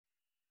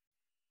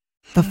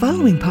The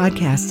following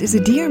podcast is a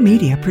Dear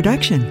Media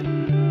production.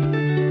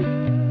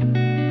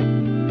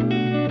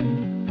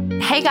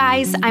 Hey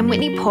guys, I'm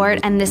Whitney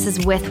Port, and this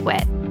is With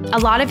Wit. A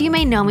lot of you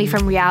may know me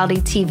from reality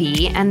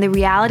TV, and the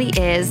reality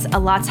is a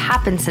lot's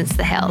happened since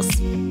the hills.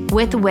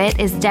 With Wit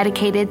is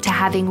dedicated to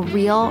having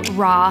real,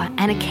 raw,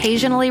 and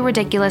occasionally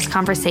ridiculous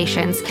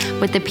conversations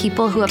with the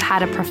people who have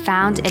had a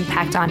profound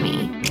impact on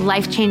me.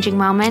 Life-changing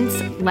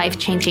moments,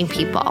 life-changing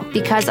people.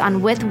 Because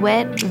on With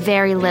Wit,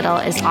 very little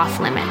is off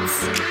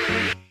limits.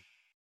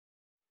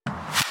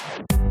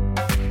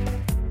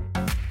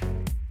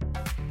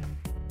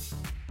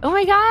 Oh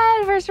my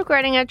God, first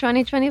recording of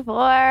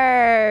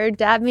 2024.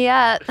 Dab me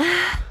up.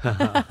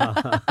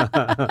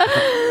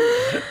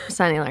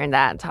 Sonny learned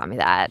that and taught me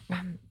that.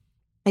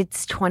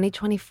 It's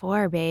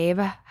 2024, babe.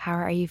 How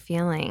are you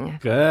feeling?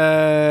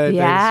 Good.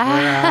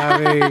 Yeah.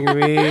 Thanks for having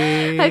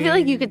me. I feel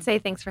like you could say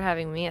thanks for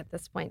having me at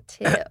this point,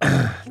 too.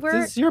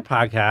 This is your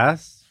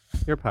podcast.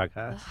 Your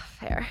podcast.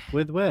 Fair.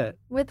 With Wit.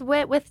 With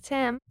Wit, with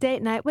Tim.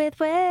 Date night with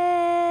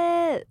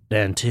Wit.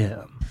 And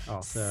Tim.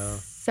 Also.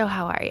 So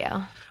how are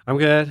you? I'm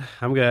good.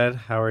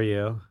 How are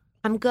you?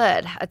 I'm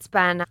good. It's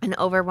been an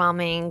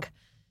overwhelming,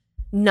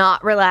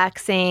 not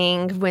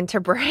relaxing winter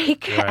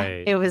break.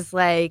 Right. It was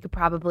like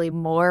probably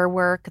more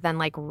work than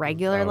like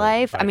regular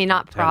life. I mean,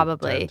 not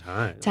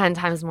 10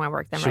 times more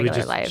work than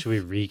regular life.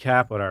 Should we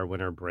recap what our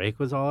winter break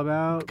was all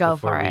about? Go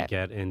for it. Before we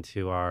get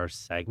into our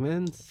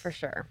segments? For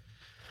sure.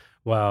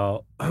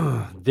 Well,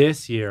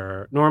 this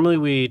year, normally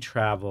we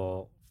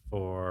travel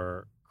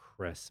for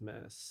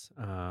Christmas.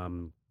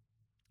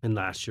 And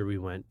last year we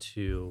went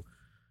to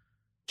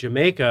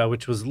Jamaica,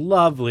 which was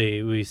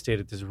lovely. We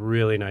stayed at this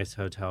really nice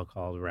hotel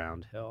called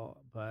Round Hill,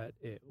 but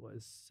it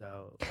was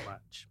so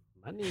much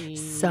money.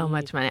 So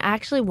much money. I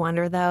actually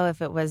wonder, though, if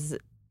it was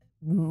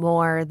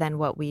more than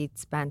what we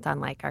spent on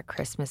like our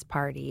Christmas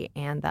party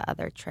and the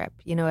other trip.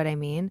 You know what I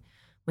mean?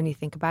 When you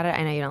think about it,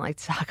 I know you don't like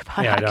to talk about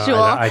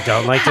I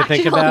don't like to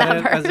think about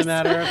it, as a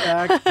matter of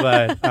fact.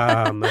 But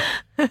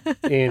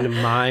in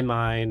my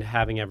mind,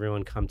 having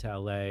everyone come to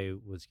LA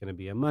was going to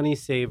be a money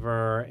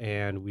saver,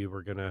 and we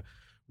were going to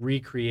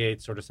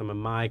recreate sort of some of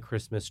my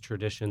Christmas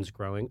traditions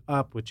growing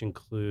up, which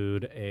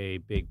include a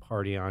big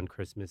party on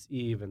Christmas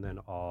Eve and then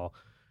all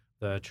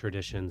the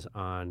traditions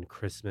on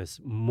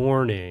Christmas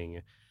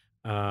morning.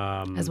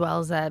 As well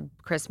as a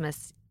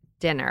Christmas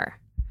dinner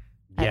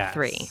at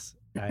 3.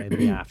 In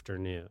the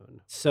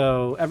afternoon.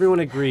 So everyone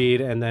agreed,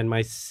 and then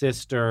my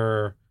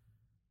sister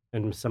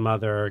and some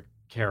other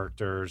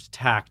characters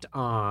tacked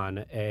on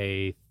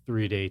a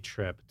 3-day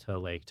trip to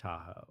Lake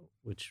Tahoe,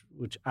 which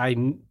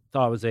I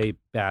thought was a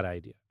bad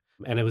idea.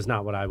 And it was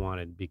not what I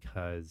wanted,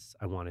 because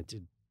I wanted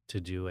to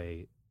do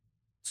a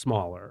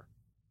smaller,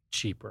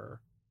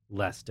 cheaper,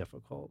 less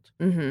difficult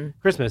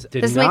Christmas.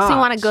 This makes me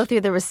want to go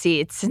through the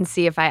receipts and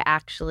see if I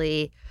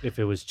actually... If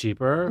it was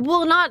cheaper?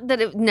 Well, not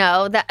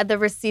that the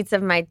receipts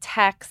of my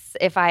texts,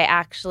 if I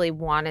actually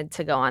wanted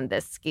to go on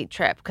this ski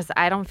trip, because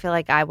I don't feel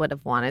like I would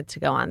have wanted to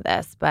go on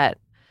this, but...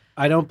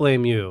 I don't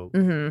blame you.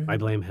 I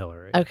blame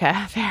Hillary. Okay,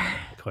 fair.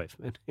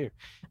 Koifman. Here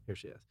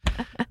she is.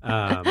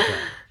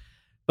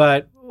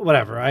 But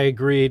whatever, I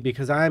agreed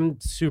because I'm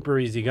super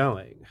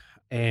easygoing.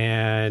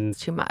 And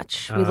too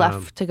much. We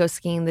left to go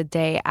skiing the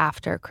day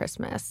after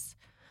Christmas,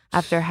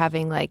 after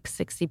having like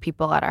 60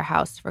 people at our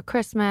house for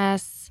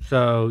Christmas.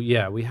 So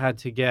yeah, we had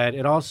to get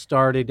the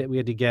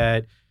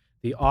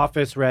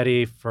office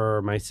ready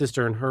for my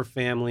sister and her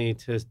family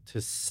to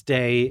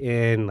stay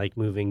in, like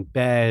moving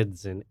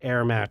beds and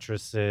air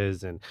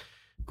mattresses and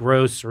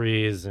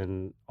groceries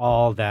and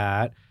all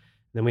that.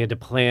 Then we had to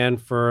plan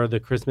for the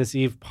Christmas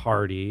Eve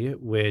party,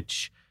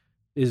 which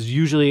is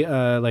usually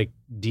a like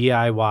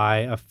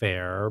DIY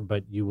affair,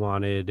 but you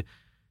wanted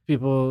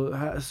people,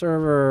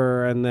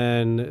 server, and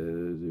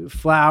then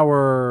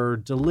flower,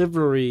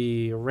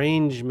 delivery,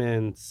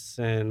 arrangements,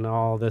 and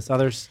all this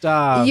other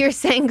stuff. You're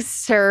saying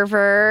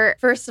server.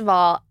 First of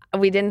all,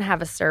 we didn't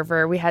have a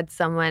server. We had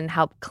someone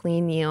help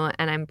clean you,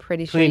 and I'm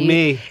pretty sure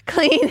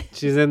clean.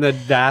 She's in the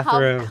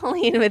bathroom. Help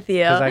clean with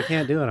you. Because I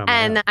can't do it on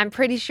my own. And I'm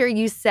pretty sure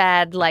you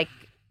said like,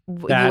 you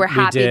were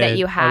happy that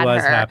you had her. I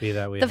was happy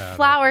that we had her. The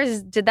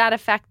flowers, did that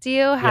affect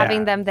you,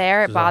 having them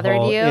there? It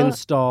bothered you?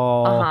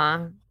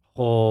 Install,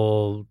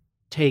 whole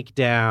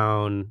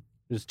takedown.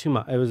 It was too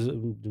much. We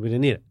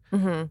didn't need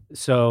it.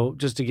 So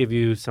just to give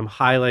you some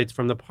highlights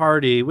from the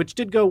party, which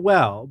did go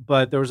well,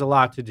 but there was a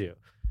lot to do.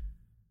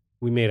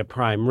 We made a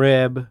prime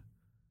rib.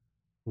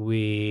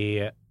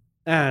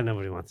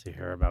 Nobody wants to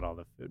hear about all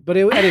the food. But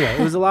anyway, it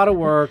was a lot of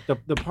work.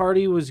 The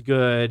party was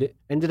good.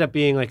 Ended up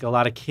being like a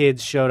lot of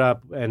kids showed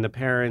up, and the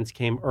parents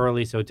came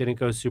early, so it didn't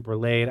go super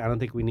late. I don't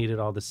think we needed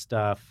all the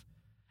stuff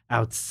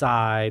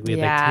outside. We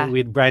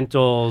had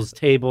rentals,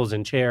 tables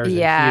and chairs and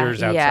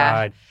heaters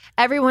outside.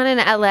 Everyone in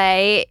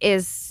LA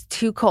is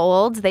too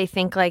cold. They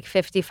think like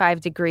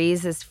 55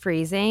 degrees is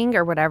freezing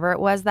or whatever it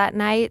was that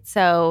night.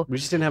 So We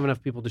just didn't have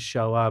enough people to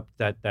show up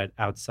that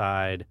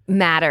outside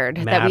mattered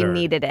that we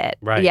needed it.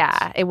 Right.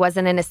 Yeah. It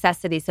wasn't a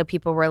necessity. So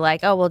people were like,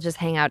 oh, we'll just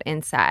hang out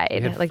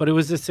inside. But it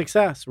was a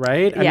success,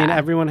 right? I mean,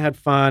 everyone had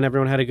fun.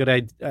 Everyone had a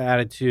good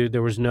attitude.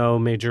 There was no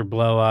major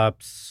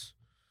blow-ups.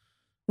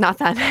 Not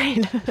that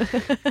night.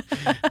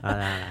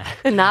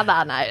 Not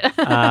that night.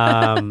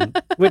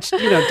 Which,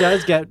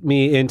 does get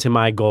me into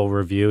my goal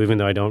review, even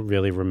though I don't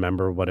really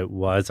remember what it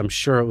was. I'm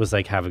sure it was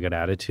like have a good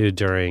attitude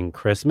during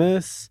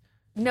Christmas.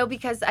 No,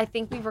 because I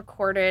think we were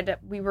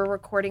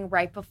recording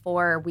right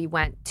before we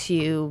went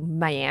to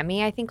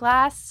Miami, I think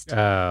last.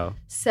 Oh.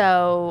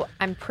 So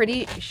I'm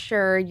pretty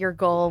sure your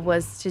goal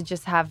was to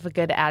just have a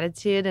good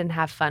attitude and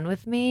have fun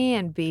with me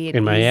and be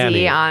in Miami.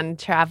 Easy on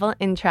traveling.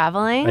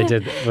 I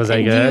did. Was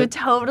I good?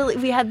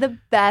 We had the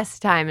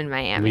best time in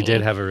Miami. We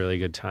did have a really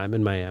good time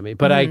in Miami.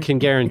 But I can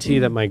guarantee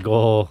that my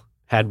goal,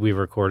 had we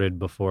recorded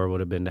before, would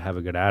have been to have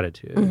a good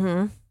attitude.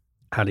 Mm-hmm.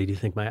 How did you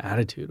think my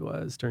attitude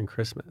was during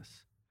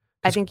Christmas?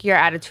 I think your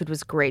attitude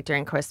was great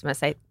during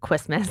Christmas. I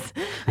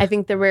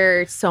think there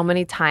were so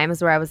many times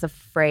where I was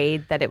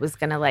afraid that it was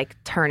going to like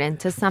turn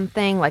into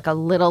something, like a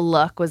little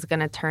look was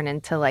going to turn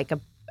into like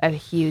a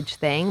huge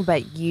thing.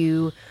 But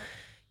you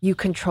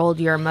controlled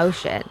your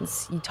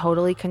emotions. You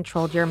totally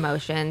controlled your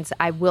emotions.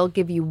 I will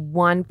give you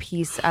one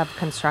piece of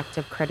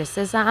constructive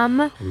criticism.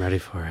 I'm ready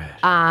for it.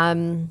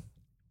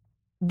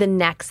 The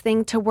next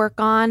thing to work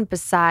on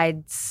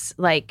besides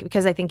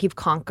because I think you've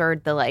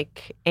conquered the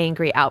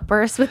angry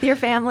outbursts with your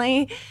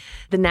family.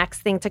 The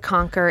next thing to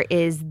conquer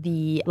is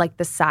the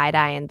side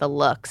eye and the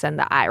looks and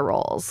the eye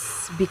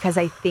rolls, because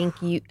I think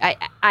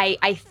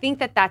I think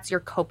that that's your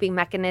coping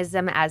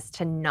mechanism as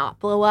to not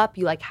blow up.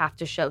 You have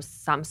to show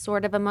some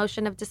sort of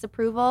emotion of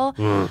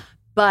disapproval.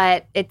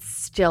 But it's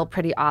still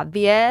pretty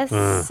obvious.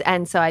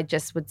 And so I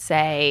just would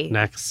say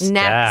next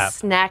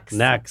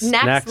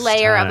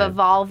layer of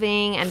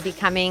evolving and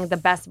becoming the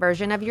best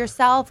version of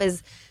yourself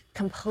is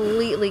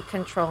completely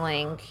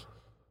controlling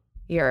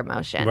your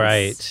emotions.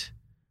 Right.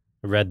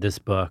 I read this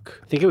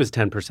book. I think it was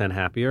 10%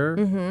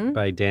 Happier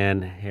by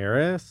Dan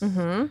Harris.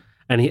 Mm-hmm.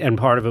 And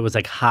part of it was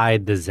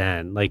hide the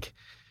Zen.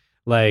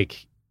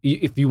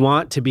 If you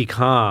want to be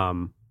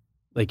calm,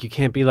 you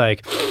can't be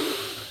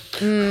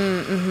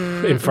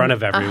in front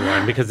of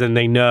everyone, because then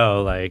they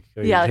know,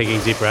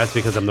 taking deep breaths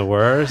because I'm the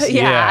worst.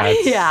 Yeah.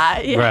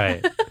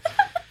 Right.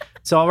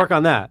 So I'll work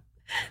on that.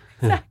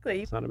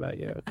 Exactly. It's not about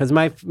you. Because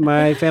my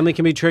family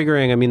can be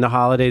triggering. I mean, the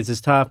holidays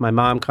is tough. My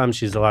mom comes.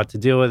 She's a lot to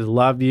deal with.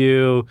 Love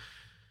you.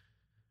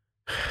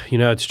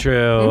 It's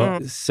true.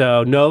 Mm-hmm.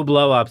 So no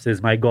blow-ups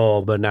is my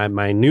goal. But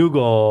my new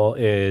goal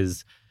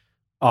is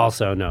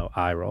also no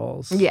eye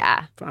rolls.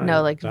 Yeah. Fine.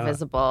 No,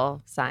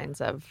 visible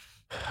signs of...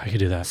 I could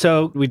do that.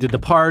 So we did the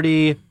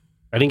party.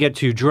 I didn't get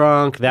too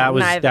drunk. That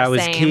was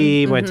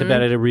key. Went to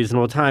bed at a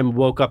reasonable time.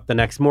 Woke up the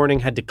next morning.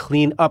 Had to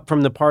clean up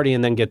from the party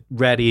and then get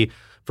ready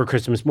for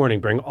Christmas morning.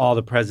 Bring all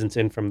the presents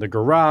in from the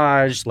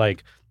garage.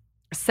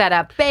 Set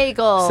up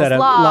bagels,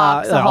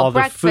 lox, the whole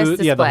breakfast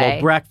display. Yeah, the whole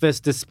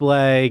breakfast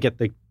display. Get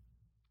the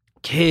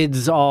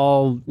kids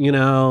all,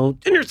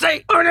 dinner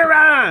safe on their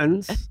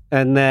hands.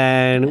 And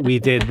then we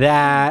did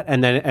that,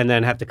 and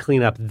then have to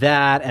clean up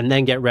that, and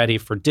then get ready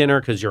for dinner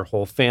because your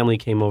whole family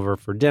came over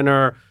for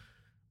dinner.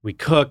 We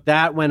cooked.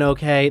 That went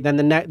okay.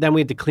 Then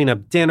we had to clean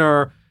up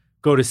dinner,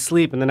 go to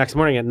sleep, and the next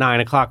morning at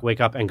 9:00,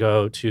 wake up and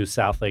go to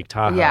South Lake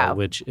Tahoe,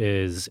 which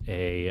is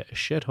a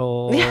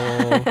shithole.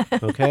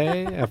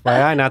 Okay,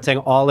 FYI, not saying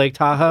all Lake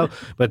Tahoe,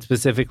 but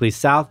specifically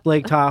South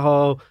Lake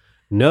Tahoe.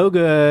 No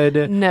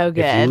good. No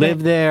good. If you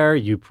live there,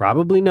 you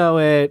probably know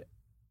it.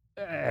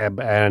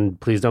 And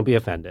please don't be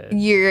offended.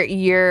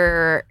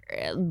 Your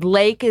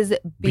lake is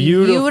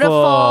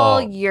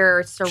beautiful.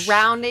 Your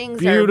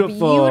surroundings are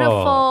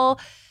beautiful.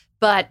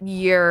 But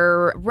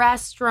your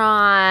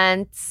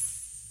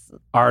restaurants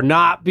are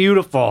not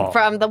beautiful.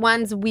 From the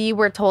ones we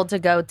were told to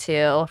go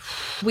to.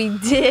 We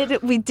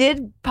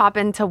did pop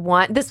into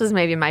one. This was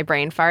maybe my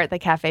brain fart, the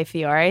Cafe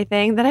Fiore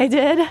thing that I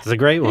did. It's a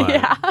great one.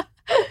 Yeah.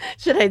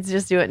 Should I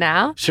just do it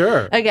now?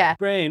 Sure. Okay.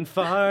 Brain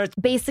fart.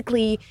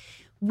 Basically,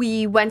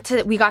 we got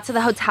to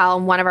the hotel,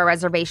 and one of our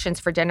reservations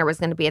for dinner was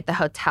going to be at the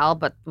hotel,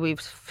 but we've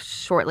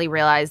shortly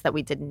realized that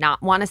we did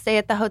not want to stay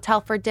at the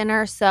hotel for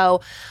dinner.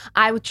 So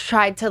I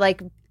tried to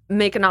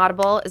make an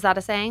audible. Is that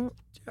a saying?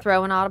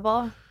 Throw an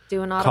audible?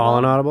 Do an audible? Call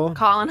an audible?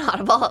 Call an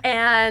audible.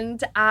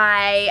 And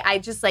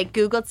I just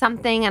Googled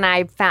something, and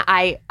I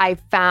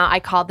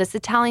called this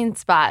Italian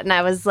spot, and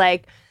I was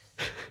like,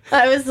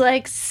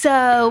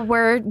 so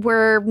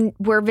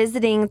we're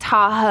visiting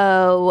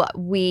Tahoe.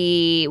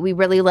 We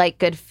really like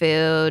good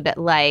food.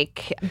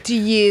 Do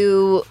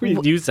you?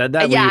 You said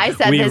that? Yeah, I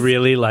said we this.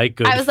 really like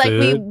good food. I was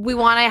we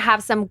want to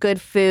have some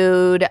good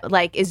food.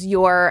 Is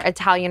your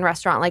Italian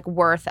restaurant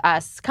worth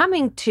us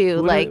coming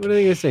to? What are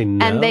they gonna say?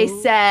 No? And they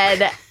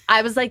said,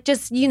 I was like,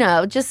 just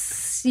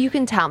you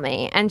can tell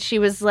me. And she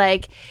was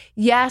like,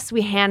 yes,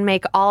 we hand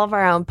make all of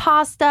our own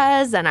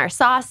pastas and our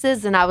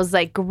sauces. And I was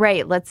like,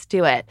 great, let's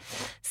do it.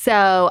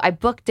 So I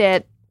booked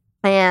it.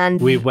 And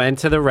we went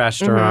to the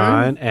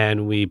restaurant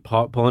and we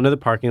pull into the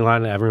parking lot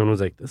and everyone was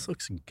like, this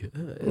looks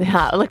good.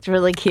 Yeah, it looked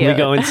really cute. We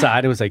go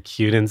inside. It was like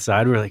cute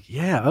inside. We were like,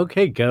 yeah,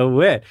 okay, go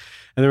with.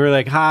 And then we were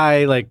like,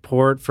 hi, like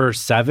port for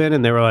 7.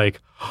 And they were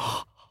like,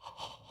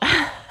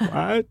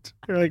 what?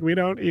 They're like, we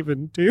don't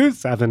even do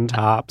 7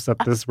 tops at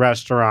this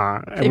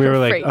restaurant. And we were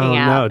like, oh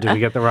no, did we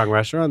get the wrong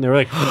restaurant? And they were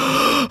like,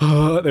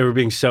 they were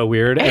being so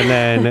weird. And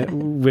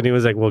then Whitney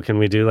was like, well, can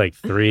we do like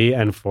 3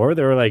 and 4?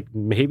 They were like,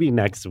 maybe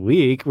next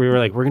week. We were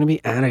like, we're going to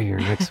be out of here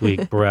next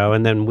week, bro.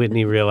 And then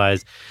Whitney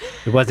realized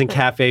it wasn't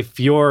Cafe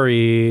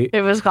Fiori.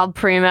 It was called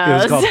Primo's.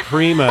 It was called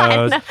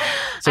Primo's.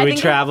 So we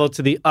traveled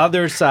to the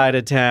other side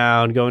of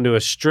town, going to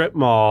a strip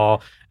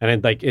mall.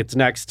 And it's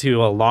next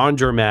to a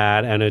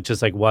laundromat, and it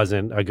just like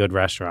wasn't a good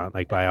restaurant,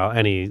 like by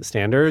any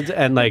standards.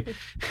 And like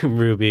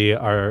Ruby,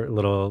 our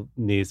little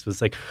niece,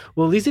 was like,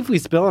 "Well, at least if we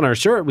spill on our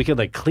shirt, we could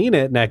like clean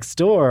it next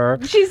door."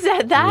 She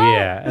said that.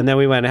 Yeah, and then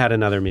we went and had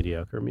another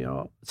mediocre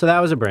meal. So that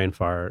was a brain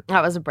fart.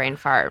 That was a brain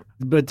fart.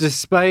 But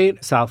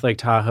despite South Lake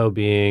Tahoe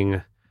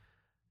being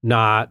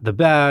not the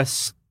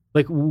best,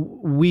 like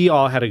we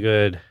all had a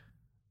good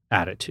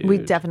attitude. We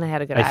definitely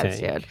had a good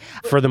attitude.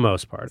 For the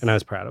most part. And I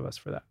was proud of us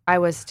for that. I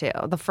was too.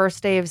 The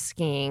first day of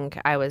skiing,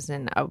 I was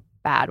in a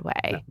bad way.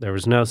 No, there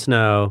was no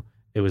snow.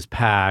 It was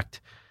packed.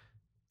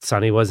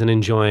 Sunny wasn't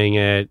enjoying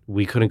it.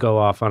 We couldn't go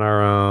off on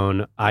our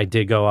own. I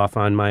did go off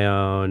on my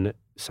own.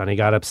 Sunny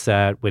got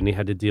upset. Whitney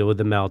had to deal with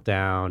the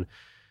meltdown.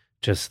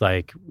 Just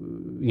like,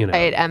 I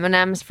ate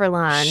M&Ms for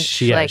lunch.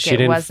 She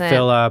didn't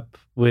fill up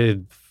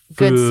with food,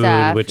 good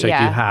stuff, which like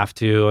you have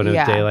to on a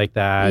day like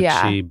that.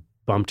 Yeah. She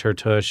bumped her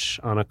tush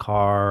on a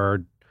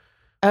car.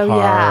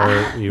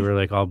 Yeah. You were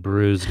like all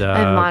bruised up.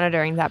 I'm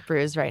monitoring that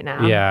bruise right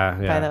now. Yeah.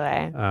 By the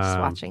way, just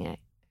watching it.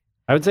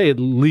 I would say at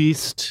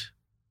least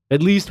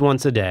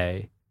once a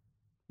day,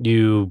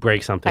 you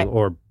break something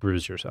or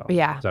bruise yourself.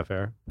 Yeah. Is that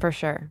fair? For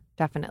sure.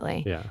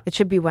 Definitely. Yeah. It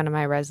should be one of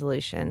my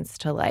resolutions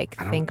to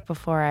think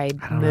before I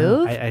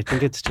move. Know. I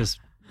think it's just,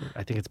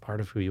 I think it's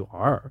part of who you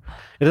are.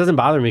 It doesn't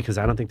bother me because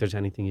I don't think there's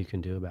anything you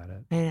can do about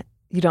it.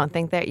 You don't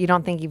think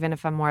even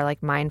if I'm more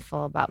like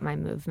mindful about my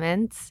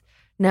movements?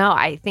 No,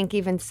 I think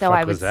even so,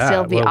 I would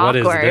still be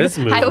awkward. What is this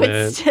movement? I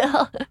would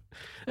still.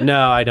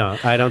 No, I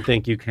don't. I don't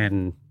think you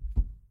can,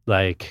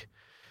 you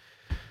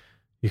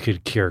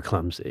could cure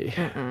clumsy.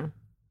 Mm-mm.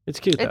 It's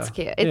cute though. It's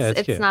cute.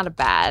 It's cute. Not a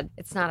bad.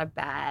 It's not a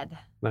bad.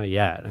 Not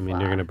yet. I mean,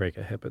 you're going to break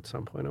a hip at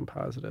some point, I'm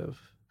positive.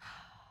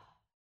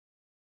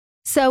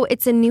 So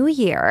it's a new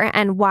year,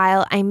 and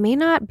while I may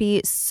not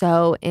be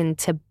so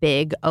into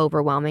big,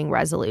 overwhelming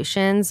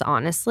resolutions,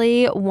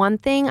 honestly, one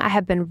thing I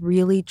have been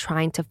really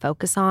trying to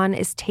focus on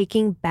is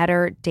taking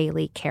better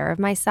daily care of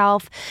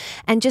myself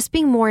and just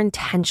being more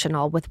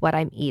intentional with what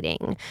I'm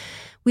eating.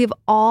 We've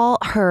all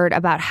heard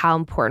about how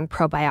important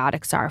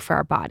probiotics are for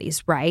our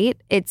bodies, right?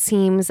 It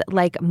seems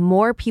like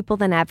more people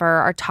than ever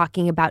are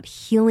talking about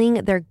healing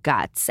their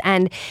guts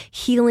and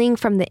healing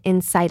from the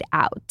inside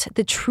out.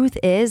 The truth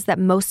is that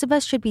most of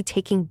us should be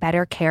taking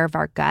better care of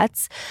our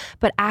guts,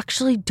 but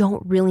actually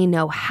don't really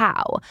know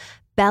how.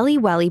 Belly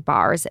Welly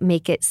bars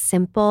make it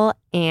simple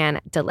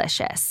and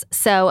delicious.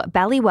 So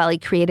Belly Welly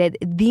created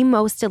the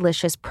most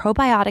delicious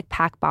probiotic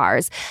pack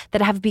bars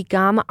that have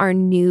become our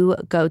new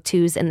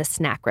go-tos in the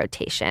snack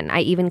rotation.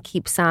 I even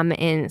keep some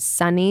in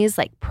Sonny's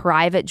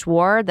private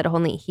drawer that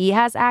only he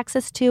has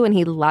access to, and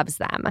he loves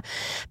them.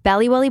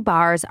 Belly Welly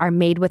bars are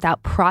made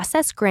without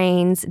processed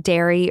grains,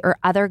 dairy, or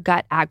other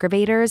gut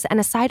aggravators. And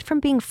aside from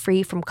being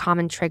free from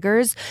common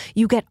triggers,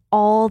 you get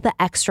all the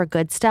extra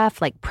good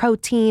stuff like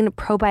protein,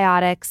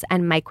 probiotics,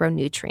 and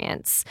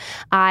micronutrients.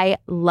 I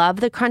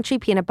love the crunchy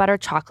peanut butter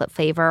chocolate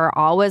flavor.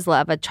 Always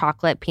love a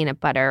chocolate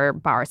peanut butter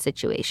bar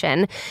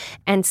situation.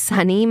 And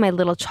Sunny, my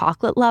little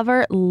chocolate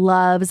lover,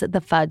 loves the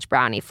fudge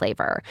brownie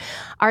flavor.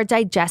 Our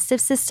digestive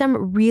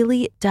system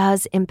really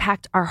does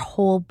impact our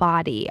whole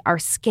body, our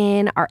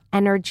skin, our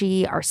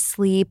energy, our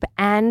sleep,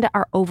 and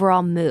our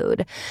overall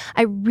mood.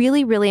 I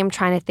really, really am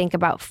trying to think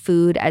about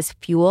food as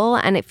fuel,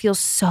 and it feels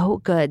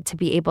so good to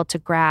be able to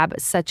grab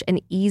such an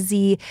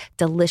easy,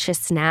 delicious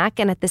snack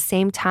and at the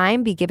same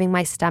time be giving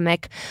my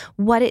stomach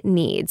what it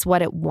needs,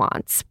 what it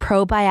wants.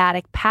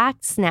 Probiotic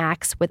packed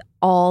snacks with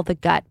all the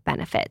gut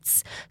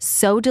benefits.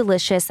 So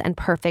delicious and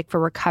perfect for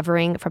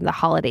recovering from the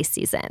holiday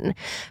season.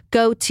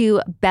 Go to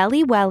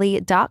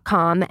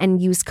bellywelly.com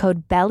and use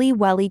code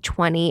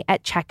BELLYWELLY20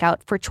 at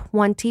checkout for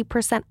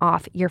 20%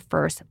 off your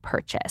first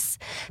purchase.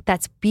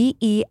 That's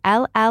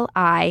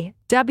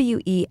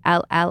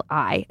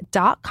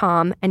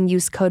BELLIWELLI.com and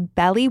use code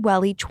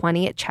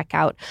BELLYWELLY20 at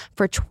checkout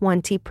for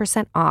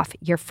 20% off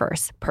your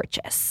first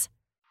purchase.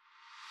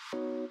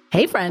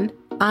 Hey friend,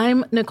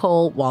 I'm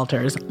Nicole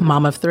Walters,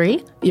 mom of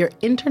 3, your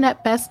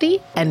internet bestie,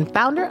 and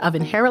founder of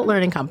Inherit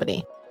Learning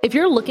Company. If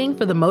you're looking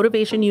for the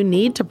motivation you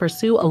need to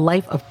pursue a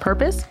life of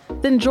purpose,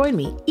 then join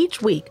me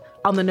each week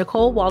on the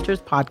Nicole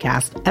Walters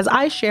podcast as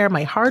I share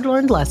my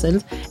hard-learned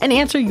lessons and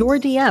answer your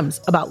DMs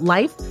about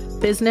life,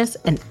 business,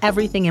 and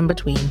everything in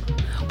between.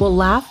 We'll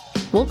laugh,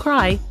 we'll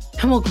cry,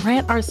 and we'll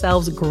grant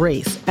ourselves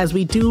grace as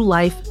we do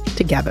life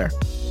together.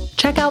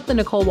 Check out the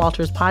Nicole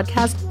Walters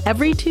podcast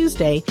every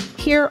Tuesday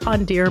here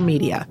on Dear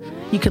Media.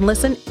 You can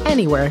listen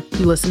anywhere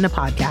you listen to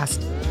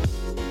podcasts.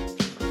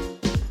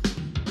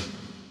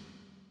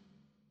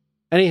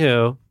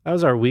 Anywho, that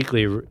was our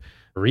weekly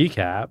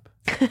recap.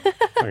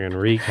 Fucking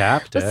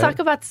recapped it. Let's talk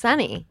about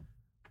Sunny.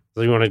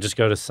 So you want to just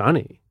go to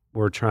Sunny?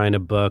 We're trying to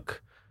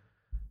book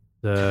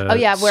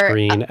the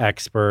screen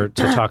expert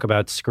to talk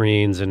about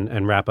screens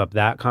and wrap up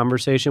that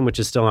conversation, which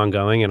is still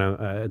ongoing, and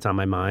it's on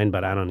my mind,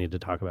 but I don't need to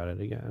talk about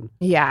it again.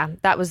 Yeah,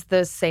 that was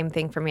the same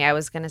thing for me. I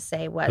was going to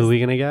say was... Who are we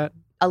going to get?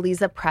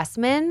 Aliza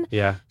Pressman.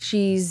 Yeah.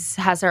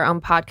 Has her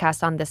own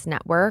podcast on this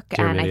network,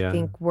 and Timmy, I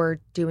think we're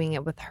doing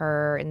it with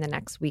her in the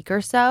next week or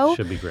so.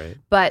 Should be great.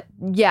 But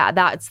yeah,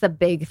 that's the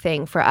big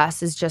thing for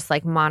us is just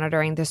like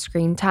monitoring the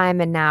screen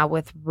time, and now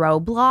with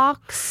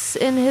Roblox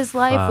in his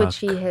life, which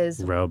he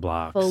has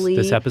Roblox. fully...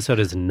 This episode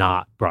is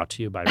not brought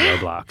to you by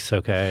Roblox,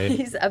 okay?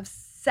 He's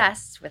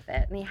obsessed with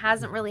it, and he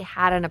hasn't really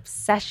had an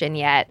obsession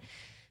yet.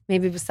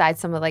 Maybe besides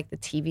some of like the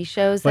TV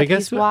shows that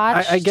he's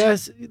watched. I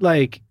guess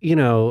like, you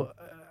know...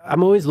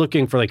 I'm always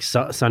looking for like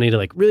Sonny to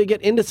like really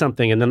get into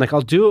something, and then like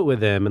I'll do it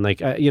with him, and like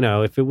you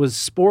know, if it was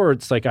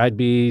sports, like I'd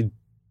be,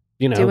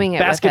 you know, doing it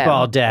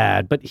basketball with him.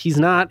 dad, but he's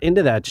not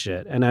into that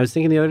shit. And I was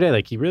thinking the other day,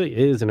 like he really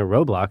is into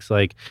Roblox,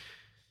 like,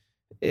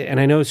 and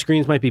I know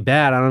screens might be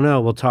bad. I don't know.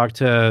 We'll talk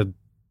to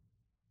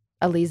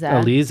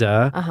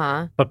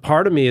Aliza. But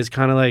part of me is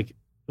kind of like,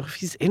 if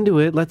he's into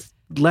it, let's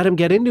let him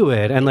get into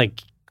it and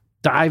like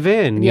dive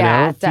in. You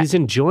know, if he's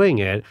enjoying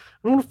it.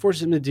 I don't want to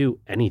force him to do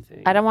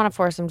anything. I don't want to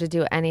force him to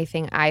do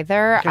anything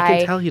either. Like, I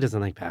can tell he doesn't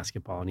like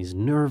basketball and he's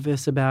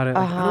nervous about it.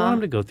 Like, I don't want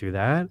him to go through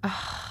that.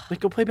 Like,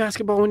 go play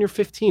basketball when you're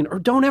 15 or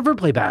don't ever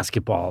play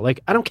basketball.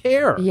 Like, I don't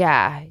care.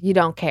 Yeah, you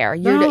don't care.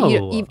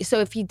 No. So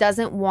if he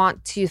doesn't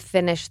want to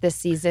finish this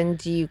season,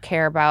 do you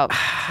care about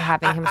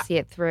having him see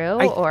it through?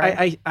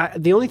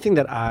 The only thing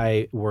that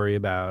I worry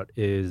about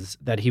is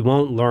that he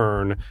won't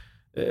learn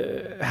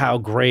how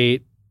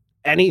great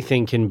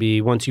anything can be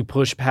once you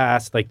push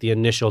past like the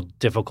initial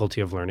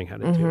difficulty of learning how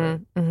to do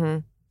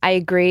it. I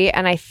agree.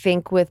 And I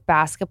think with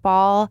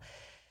basketball,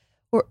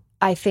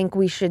 I think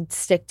we should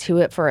stick to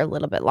it for a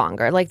little bit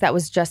longer. Like that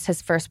was just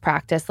his first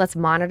practice. Let's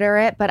monitor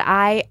it. But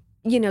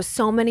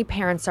so many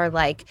parents are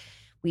like,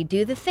 we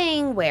do the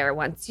thing where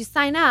once you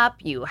sign up,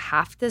 you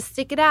have to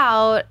stick it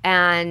out.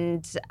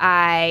 And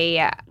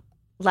I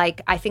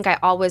think I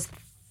always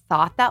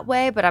thought that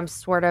way, but I'm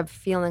sort of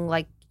feeling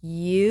like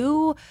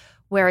you,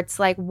 where it's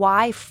like,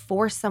 why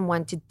force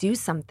someone to do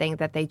something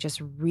that they just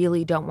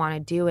really don't want to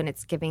do, and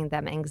it's giving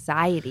them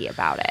anxiety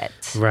about it?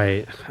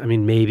 Right. I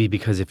mean, maybe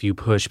because if you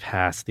push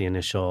past the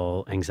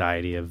initial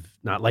anxiety of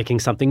not liking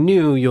something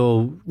new,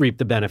 you'll reap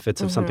the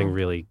benefits of something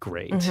really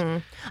great.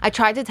 I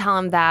tried to tell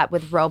him that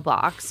with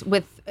Roblox,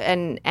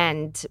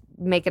 and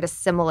make it a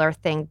similar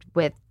thing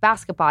with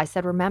basketball. I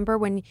said, remember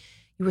when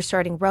you were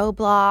starting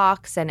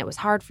Roblox and it was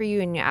hard for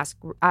you and you're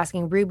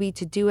asking Ruby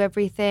to do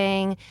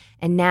everything,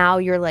 and now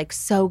you're like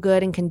so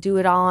good and can do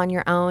it all on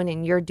your own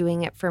and you're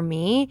doing it for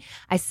me.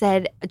 I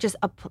said,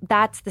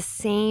 that's the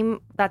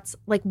same. That's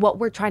like what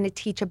we're trying to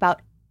teach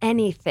about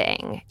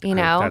anything, you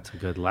know? That's a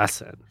good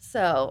lesson.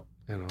 So.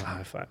 And I'll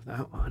high five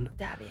that one.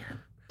 Dab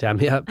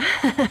me up.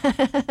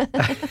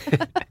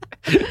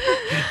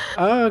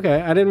 Oh, okay.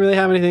 I didn't really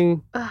have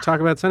anything to talk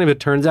about Sunny, but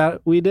turns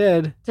out we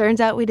did. Yeah.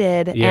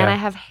 Yeah. And I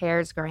have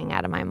hairs growing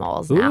out of my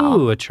moles now.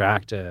 Ooh,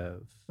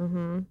 attractive. That's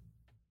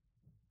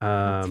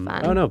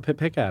fun. Oh, no,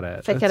 pick at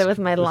it. Pick at it with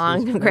my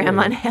long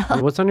grandma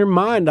nail. What's on your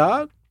mind,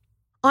 dog?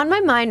 On my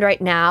mind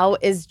right now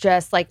is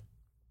just like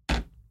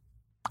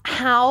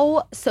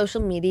how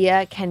social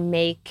media can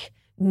make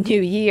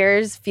New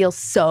Year's feel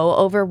so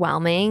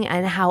overwhelming,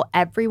 and how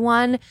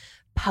everyone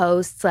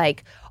posts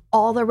like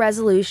all the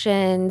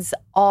resolutions,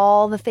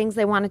 all the things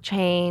they want to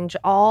change,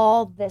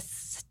 all this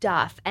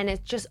stuff. And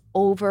it just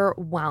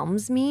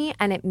overwhelms me.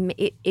 And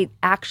it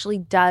actually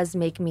does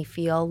make me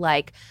feel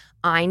like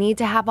I need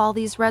to have all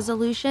these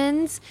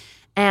resolutions.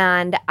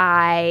 And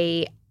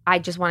I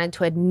just wanted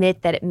to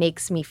admit that it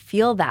makes me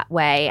feel that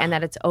way, and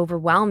that it's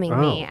overwhelming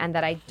me, and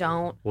that I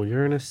don't. Well,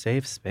 you're in a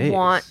safe space.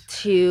 Want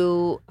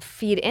to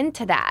feed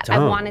into that.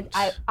 Don't.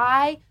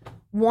 I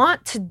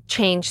want to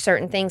change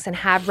certain things and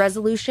have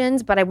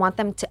resolutions, but I want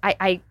them to,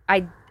 I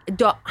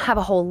don't have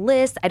a whole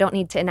list. I don't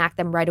need to enact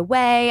them right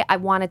away. I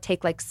want to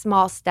take like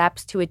small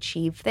steps to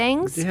achieve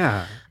things.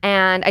 Yeah.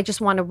 And I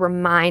just want to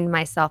remind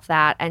myself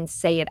that and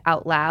say it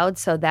out loud,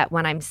 so that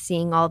when I'm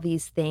seeing all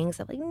these things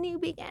of like new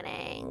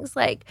beginnings,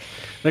 like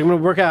I'm going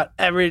to work out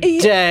every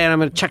day and I'm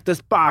going to check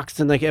this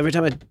box, and like every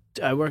time I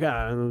I work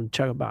out,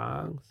 check a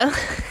box.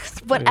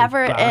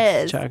 Whatever Box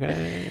it is.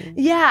 checking.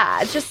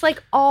 Yeah, just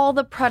like all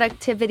the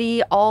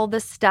productivity, all the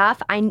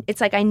stuff.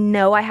 It's like I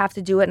know I have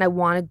to do it and I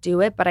want to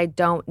do it, but I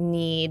don't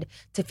need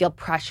to feel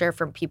pressure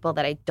from people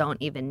that I don't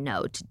even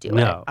know to do it.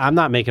 No, I'm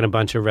not making a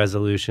bunch of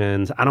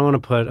resolutions. I don't want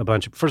to put a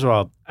bunch of. First of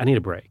all, I need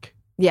a break.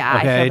 Yeah,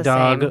 Okay, I feel the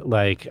dog. same.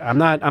 Like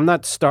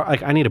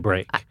I need a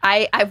break.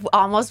 I've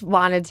almost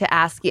wanted to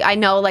ask you. I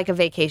know like a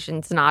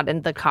vacation's not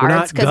in the We're cards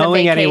not because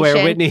going of vacation.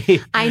 anywhere, Whitney.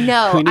 I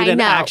know. We need I an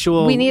know.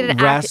 actual we need an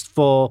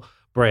restful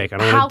break. I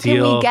don't How want to can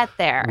deal we get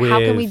there? How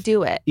can we with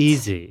do it?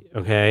 Easy.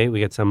 Okay, we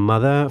get some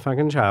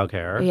motherfucking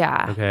childcare.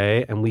 Yeah.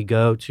 Okay, and we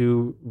go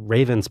to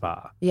Raven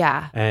Spa.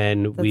 Yeah.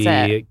 And That's we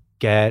it.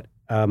 get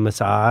a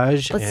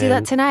massage. Let's do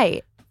that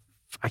tonight.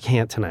 I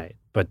can't tonight,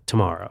 but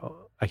tomorrow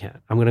I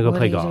can. I'm going to go What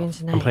play are you doing golf.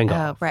 tonight? I'm playing Oh,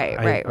 golf.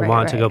 right. I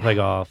want to go play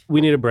golf.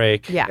 We need a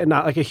break. Yeah. And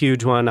not like a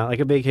huge one, not like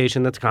a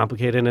vacation that's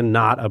complicated and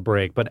not a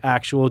break, but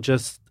actual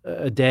just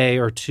a day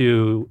or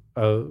two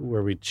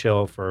where we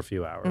chill for a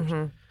few hours.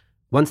 Mm-hmm.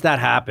 Once that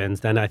happens,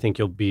 then I think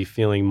you'll be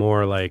feeling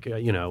more like,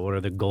 what are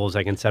the goals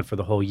I can set for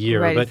the whole year?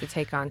 Ready But to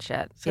take on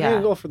shit. setting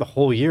a goal for the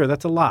whole year,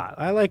 that's a lot.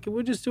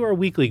 We'll just do our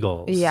weekly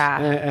goals.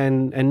 Yeah.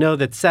 And know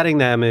that setting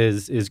them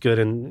is good,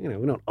 and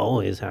we don't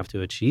always have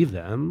to achieve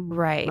them.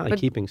 Right. Not like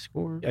keeping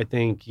score. I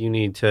think you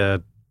need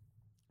to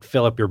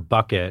fill up your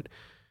bucket,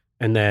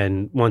 and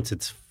then once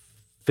it's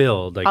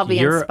filled, like I'll be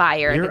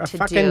inspired you're a to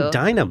fucking do.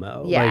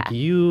 dynamo. Yeah. Like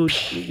you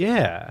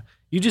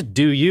just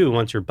do you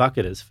once your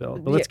bucket is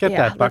filled. But let's get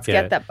that bucket. Let's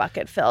get that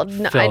bucket filled.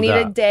 No, I filled need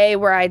a up. day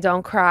where I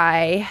don't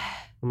cry.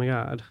 Oh my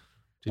God.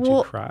 Did Well-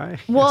 you cry?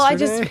 Well,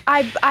 yesterday?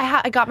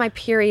 I got my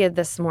period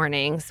this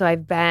morning, so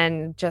I've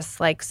been just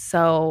like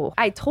so.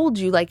 I told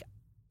you like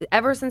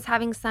ever since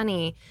having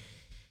Sunny,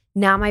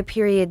 now my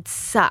period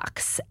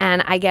sucks,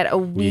 and I get a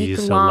You week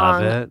used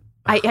long. to love it.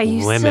 I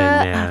used Women, to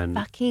man.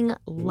 fucking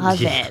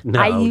love Yeah, it. no,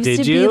 I used did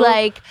to be you?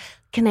 like,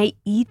 can I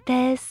eat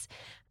this?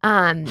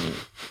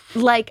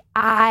 Like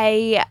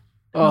I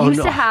Oh, used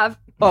no. to have.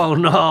 Oh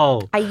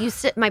no.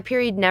 My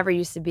period never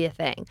used to be a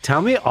thing.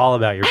 Tell me all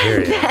about your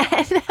period.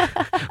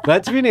 Then-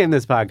 Let's rename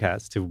this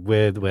podcast to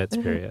With Wits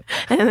Period.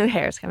 and then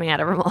hair's coming out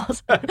of her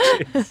moles.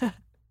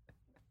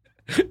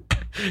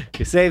 Jeez.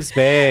 You save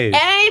space.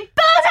 Any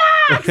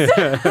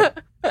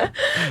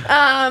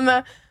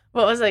Botox!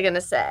 What was I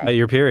gonna say?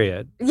 Your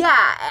period.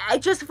 Yeah, I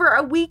just for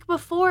a week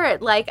before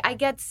it, like I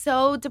get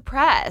so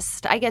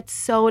depressed.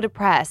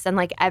 And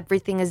like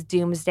everything is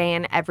doomsday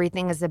and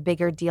everything is a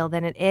bigger deal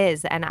than it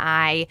is. And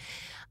I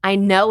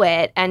know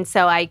it. And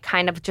so I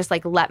kind of just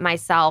like let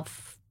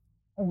myself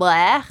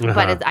bleh.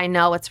 But I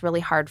know it's really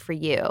hard for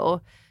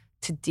you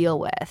to deal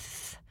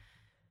with.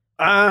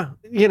 I'm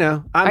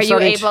Are you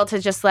starting able to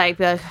just like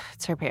be like,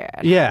 it's her period?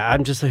 Yeah,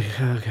 I'm just like,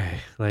 okay.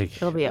 Like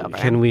It'll be over.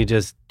 Can we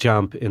just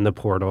jump in the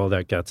portal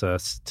that gets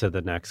us to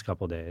the next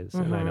couple days?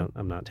 Mhm. And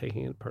I'm not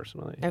taking it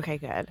personally. Okay,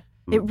 good.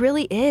 It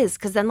really is.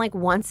 Because then like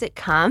once it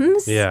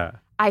comes, Yeah.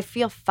 I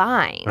feel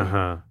fine.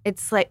 Uh-huh.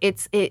 It's like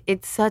it's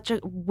such a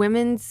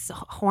women's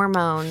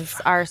hormones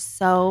are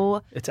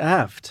so It's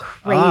effed.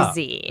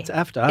 crazy. It's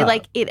effed up.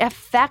 It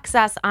affects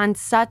us on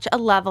such a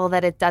level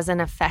that it doesn't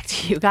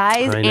affect you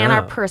guys I and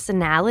our know.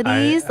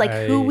 personalities,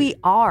 who we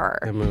are.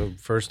 I'm a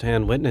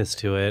firsthand witness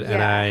to it,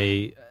 Yeah.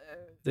 and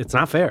it's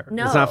not fair.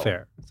 No. It's not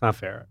fair. It's not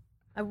fair.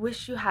 I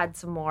wish you had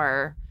some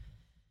more.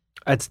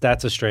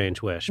 That's a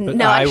strange wish, but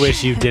No, I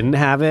wish you didn't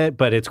have it.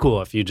 But it's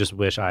cool if you just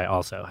wish I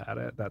also had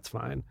it. That's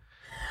fine.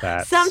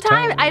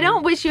 Sometimes I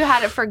don't wish you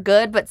had it for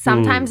good, but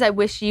sometimes I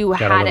wish you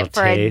Got a had little it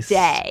for taste. a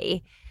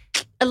day.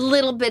 A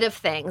little bit of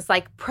things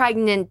like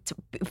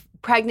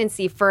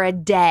pregnancy for a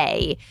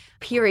day,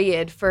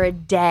 period for a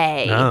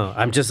day. No,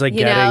 I'm just like You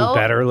getting know?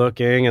 better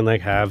looking and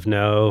like have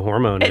no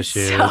hormone It's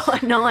issues. so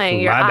annoying.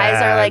 Your My eyes are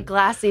bad. like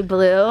glassy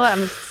blue.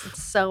 I'm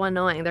so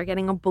annoying. They're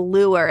getting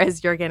bluer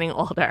as you're getting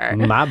older.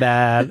 My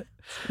bad.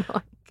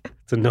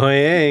 It's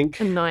annoying.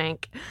 Annoying.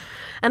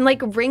 And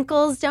like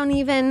wrinkles don't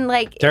even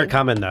like. They're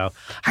coming though.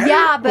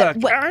 Yeah, but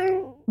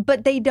Look.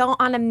 but they don't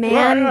on a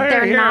man.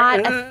 They're not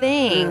a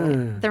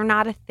thing. They're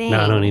not a thing. No,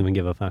 I don't even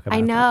give a fuck about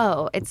I that.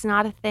 know it's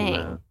not a thing.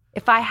 No.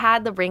 If I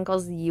had the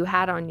wrinkles you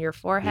had on your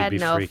forehead, be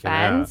no freaking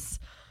out. offense.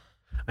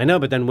 I know,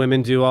 but then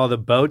women do all the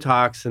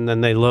Botox and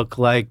then they look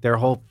like their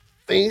whole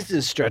face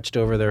is stretched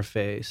over their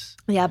face.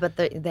 Yeah, but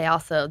they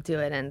also do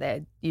it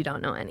and you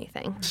don't know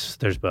anything.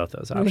 There's both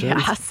those options.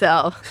 Yeah,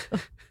 so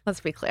let's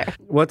be clear.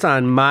 What's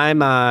on my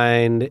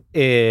mind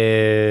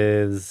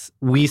is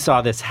we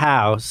saw this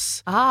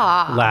house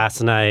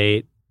last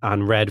night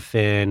on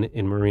Redfin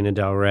in Marina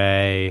Del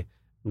Rey.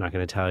 I'm not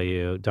going to tell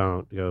you.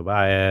 Don't go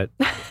buy it.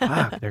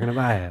 Fuck, they're going to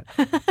buy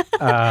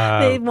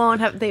it. They won't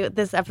have.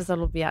 This episode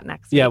will be out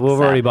next week. Yeah, we've so.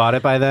 already bought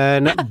it by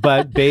then.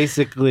 But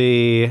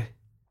basically,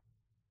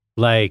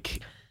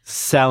 like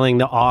selling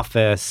the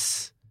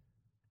office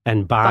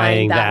and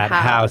buying that that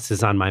house house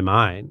is on my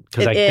mind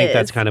because It I think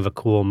that's is. kind of a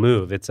cool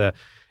move. It's a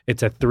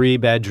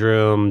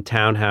 3-bedroom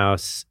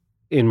townhouse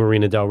in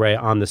Marina Del Rey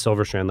on the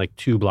Silver Strand, like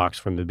 2 blocks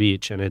from the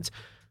beach, and it's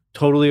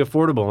totally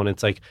affordable. And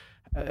it's like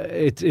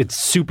It's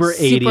super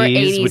Super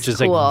 80s, which is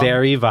cool. like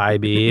very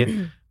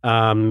vibey.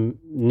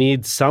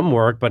 Needs some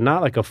work, but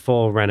not like a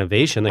full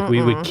renovation. Like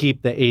we would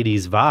keep the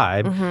 80s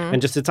vibe.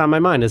 And just it's on my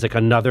mind as like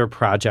another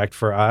project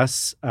for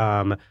us.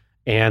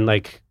 And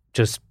like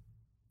just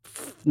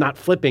not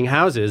flipping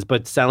houses,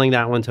 but selling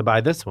that one to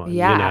buy this one.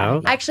 Yeah. You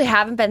know? I actually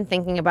haven't been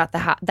thinking about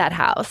that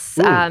house.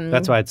 Ooh,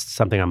 that's why it's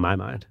something on my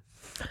mind.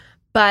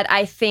 But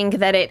I think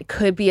that it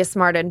could be a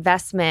smart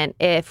investment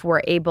if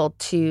we're able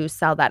to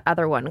sell that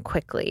other one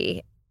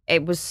quickly.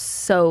 It was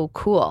so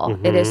cool.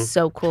 It is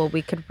so cool.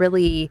 We could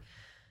really,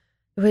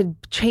 it would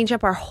change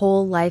up our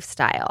whole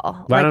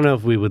lifestyle. Well, I don't know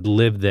if we would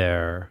live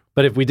there,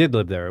 but if we did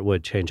live there, it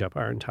would change up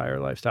our entire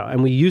lifestyle.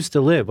 And we used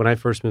to live, when I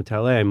first moved to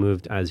LA, I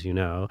moved, as you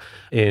know,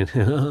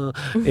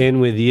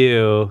 in with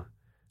you.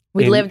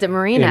 We lived in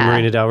Marina. In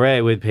Marina Del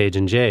Rey with Paige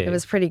and Jade. It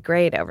was pretty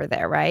great over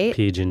there, right?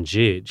 Paige and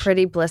Jade.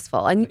 Pretty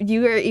blissful. And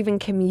you were even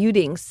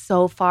commuting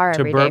so far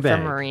every day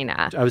from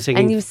Marina. I was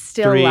thinking and you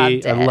still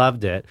loved it. I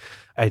loved it.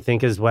 I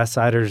think as West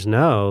Siders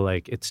know,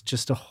 like it's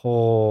just a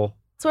whole...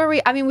 So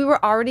we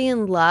were already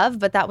in love,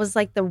 but that was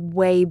like the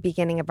way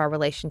beginning of our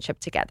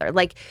relationship together.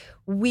 Like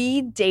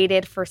we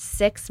dated for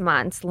 6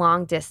 months,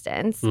 long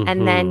distance,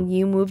 and then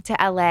you moved to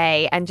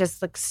LA and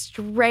just like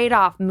straight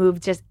off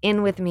moved just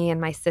in with me and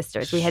my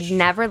sisters. We had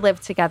never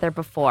lived together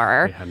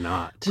before. We had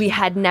not. We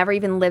had never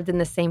even lived in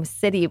the same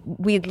city.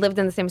 We'd lived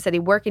in the same city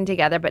working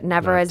together, but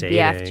never as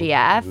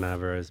BFGF.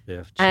 Never as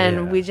BFGF.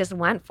 And we just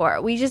went for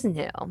it. We just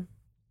knew.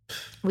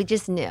 We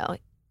just knew.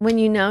 When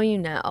you know, you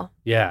know.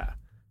 Yeah.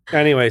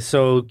 Anyway,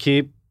 so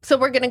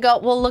we're going to go,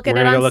 we'll look at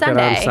it on Sunday. We're going to look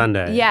at it on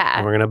Sunday. Yeah.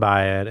 And we're going to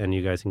buy it and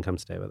you guys can come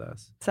stay with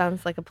us.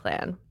 Sounds like a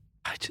plan.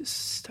 I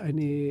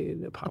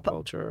need a pop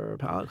culture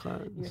palate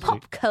cleanse.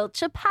 Pop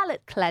culture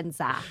palate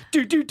cleanser.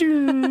 Do.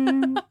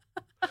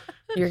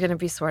 You're going to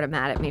be sort of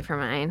mad at me for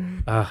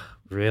mine.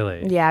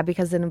 Really? Yeah,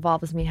 because it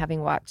involves me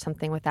having watched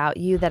something without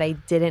you that I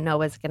didn't know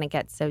was going to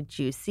get so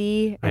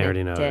juicy. I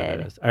already know what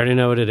it is. I already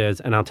know what it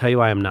is. And I'll tell you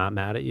why I'm not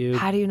mad at you.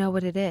 How do you know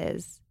what it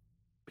is?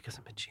 Because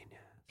I'm a genius.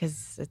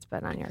 Because it's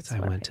been on your I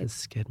went to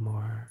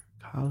Skidmore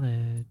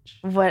College.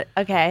 What?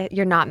 Okay,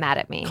 you're not mad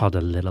at me. Called a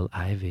Little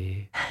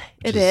Ivy.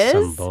 It is?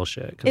 Some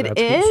bullshit. It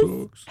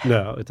is?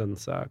 No, it doesn't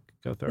suck.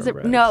 Go throw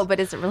it. No, but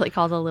is it really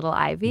called a Little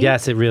Ivy?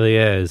 Yes, it really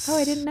is. Oh,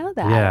 I didn't know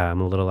that. Yeah,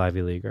 I'm a little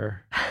Ivy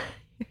Leaguer.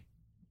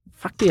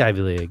 Fuck the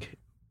Ivy League.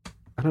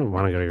 I don't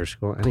want to go to your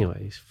school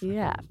anyway.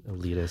 Yeah.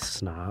 Elitist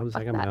snobs.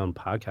 Fuck I got that. my own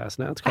podcast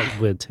now. It's called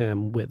With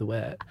Tim, With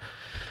Wet.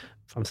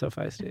 I'm so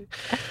feisty.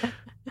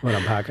 When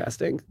I'm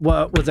podcasting.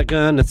 What was I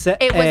going to say?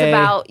 It was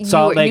about you.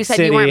 Salt Lake You said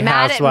City you weren't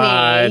mad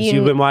Housewives. at me.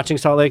 You've been watching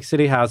Salt Lake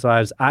City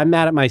Housewives. I'm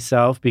mad at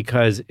myself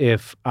because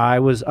if I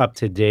was up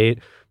to date,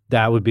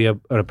 that would be an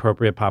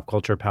appropriate pop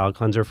culture palate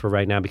cleanser for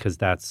right now because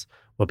that's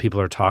what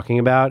people are talking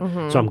about.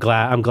 So I'm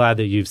glad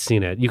that you've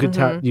seen it. You could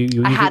tell.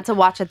 I had to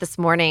watch it this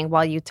morning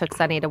while you took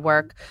Sunny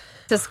to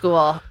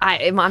school.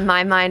 On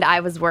my mind, I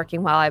was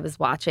working while I was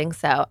watching.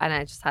 And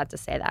I just had to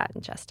say that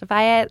and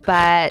justify it.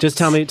 But just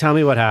tell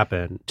me what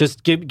happened.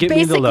 Just give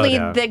me the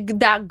lowdown.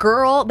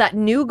 Basically, that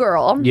new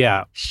girl.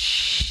 Yeah,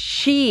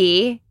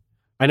 she.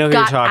 I know who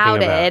you're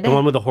talking outed. about. The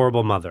one with the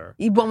horrible mother.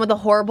 One with the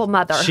horrible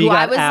mother. She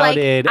got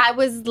outed. I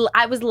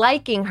was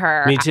liking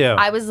her. Me too.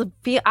 I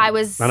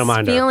was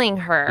feeling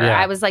her.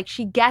 Yeah. I was like,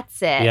 she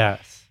gets it.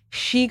 Yes.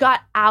 She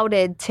got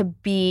outed to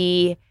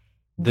be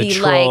the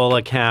troll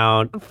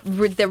account.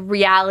 The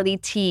reality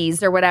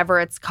tease or whatever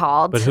it's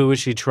called. But who was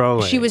she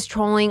trolling? She was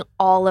trolling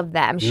all of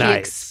them. She Nice.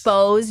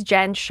 exposed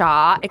Jen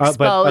Shaw. But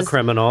a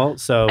criminal,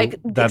 so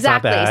that's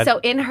not bad. So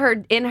in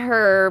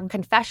her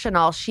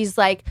confessional, she's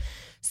like,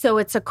 so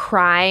it's a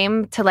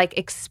crime to like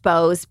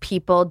expose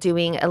people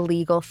doing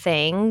illegal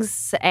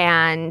things.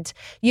 And,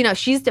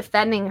 she's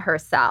defending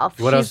herself.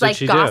 What else did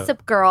she do?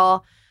 Gossip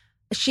Girl.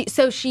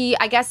 She,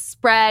 I guess,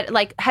 spread,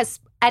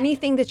 has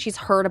anything that she's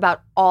heard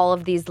about all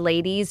of these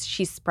ladies,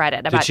 she spread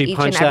it about each and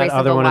every single one. Did she punch that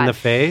other one in the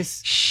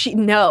face?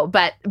 No,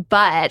 but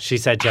she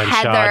said Jen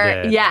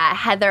Shaw did. Yeah,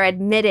 Heather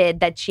admitted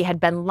that she had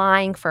been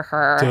lying for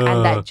her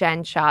and that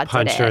Jen Shaw did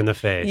punched her in the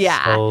face.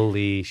 Yeah.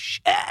 Holy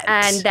shit.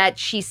 And that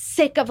she's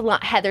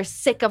Heather's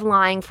sick of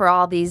lying for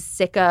all these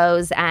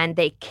sickos, and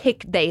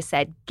they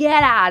said,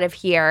 get out of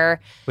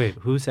here. Wait,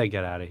 who said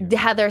get out of here?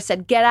 Heather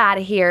said, get out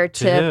of here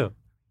to who?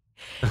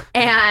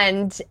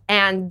 and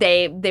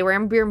they were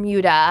in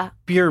Bermuda.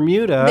 They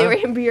were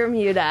in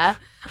Bermuda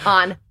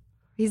on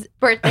his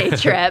birthday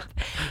trip,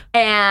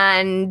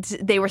 and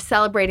they were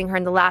celebrating her.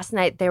 And the last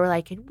night, they were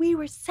like, "And we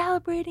were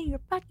celebrating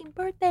your fucking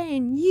birthday,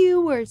 and you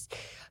were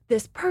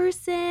this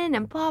person,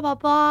 and blah blah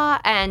blah."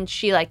 And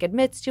she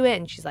admits to it,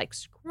 and she's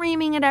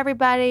screaming at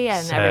everybody,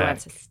 and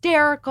everyone's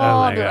hysterical.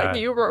 Oh They're God.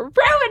 like, "You were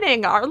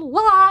ruining our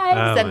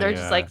lives," and they're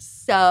God.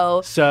 just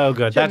so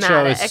good. dramatic. That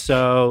show is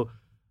so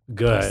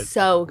good.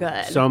 So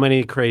good. So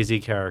many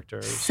crazy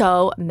characters.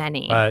 So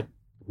many. But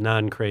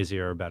none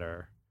crazier or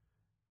better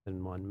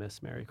than one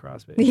Miss Mary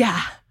Crosby.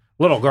 Yeah.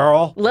 Little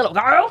girl.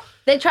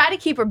 They try to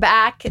keep her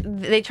back.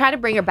 They try to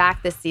bring her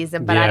back this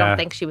season, but I Yeah. don't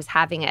think she was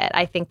having it.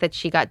 I think that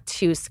she got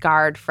too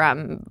scarred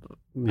from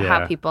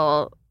how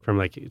people from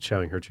like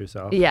showing her true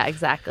self. Yeah,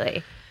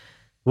 exactly.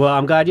 Well,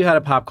 I'm glad you had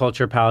a pop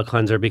culture palate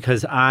cleanser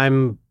because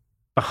I'm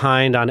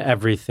behind on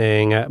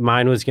everything.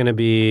 Mine was going to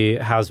be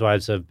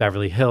Housewives of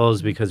Beverly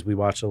Hills because we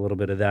watched a little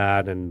bit of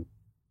that, and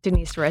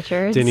Denise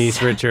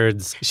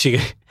Richards. She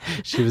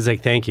was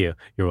like, "Thank you,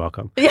 you're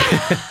welcome." Yeah.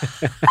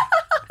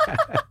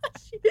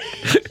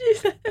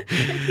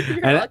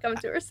 You're welcome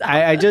to herself.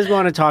 I just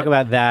want to talk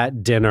about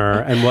that dinner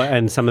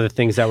and some of the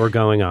things that were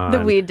going on. The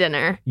weed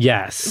dinner.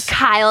 Yes.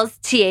 Kyle's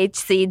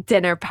THC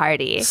dinner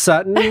party.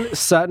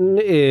 Sutton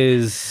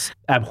is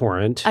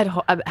abhorrent.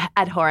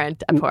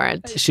 Abhorrent.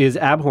 She is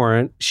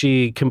abhorrent.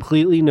 She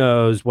completely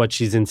knows what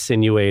she's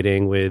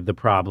insinuating with the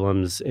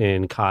problems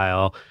in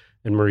Kyle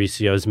and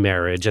Mauricio's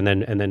marriage, and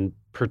then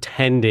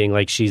pretending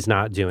like she's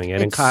not doing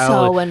it. And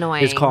Kyle so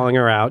annoying. is calling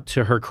her out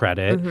to her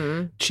credit.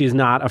 Mm-hmm. She's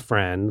not a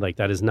friend. Like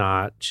that is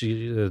not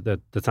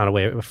that's not a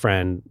way a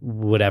friend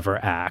would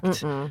ever act.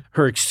 Mm-mm.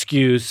 Her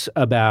excuse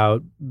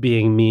about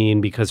being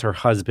mean because her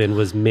husband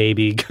was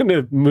maybe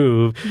gonna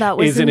move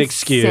is an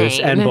excuse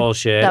and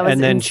bullshit.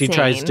 And then she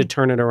tries to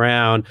turn it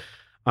around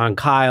on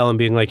Kyle and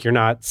being like, you're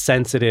not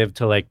sensitive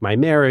to like my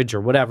marriage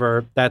or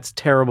whatever. That's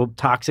terrible,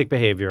 toxic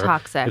behavior.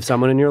 Toxic. If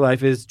someone in your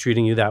life is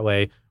treating you that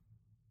way,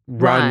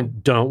 run,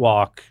 don't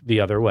walk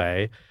the other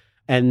way.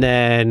 And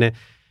then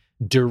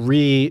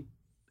Dorit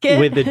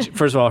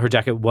first of all, her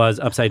jacket was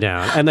upside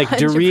down. And like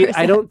Dorit,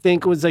 I don't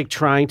think was like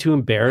trying to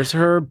embarrass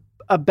her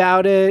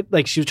about it.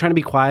 Like she was trying to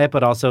be quiet,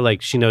 but also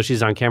like she knows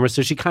she's on camera.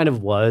 So she kind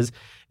of was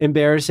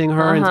embarrassing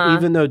her. And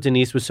even though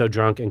Denise was so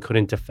drunk and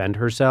couldn't defend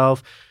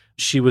herself,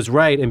 she was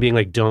right in being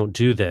like, don't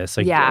do this.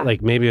 Like,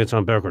 like maybe it's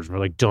on backwards, but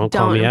like, don't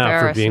call me out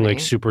for being like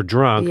super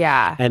drunk.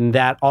 Yeah. And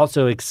that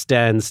also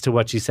extends to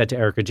what she said to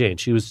Erika Jayne.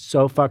 She was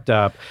so fucked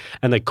up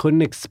and like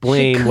couldn't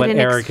explain what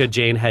Erika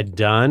Jayne had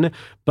done,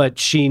 but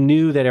she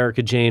knew that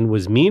Erika Jayne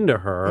was mean to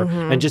her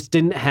and just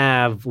didn't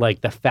have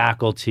like the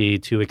faculty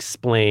to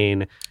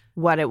explain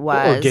what it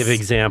was. Or give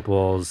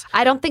examples.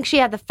 I don't think she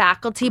had the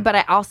faculty, but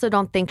I also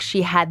don't think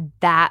she had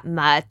that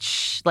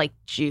much like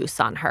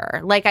juice on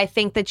her. Like I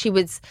think that she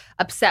was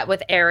upset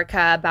with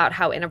Erika about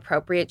how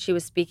inappropriate she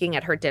was speaking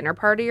at her dinner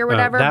party or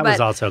whatever. That but was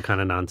also kind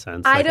of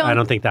nonsense. Like, I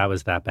don't think that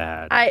was that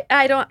bad.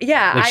 I don't,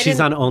 yeah. Like she's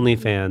on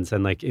OnlyFans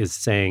and like is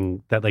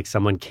saying that like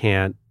someone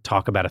can't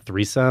talk about a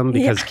threesome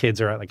because kids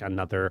are at like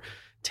another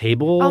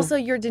table. Also,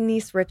 you're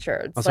Denise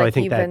Richards. Also, I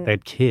think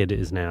that kid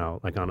is now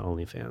like on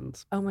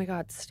OnlyFans. Oh my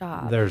God,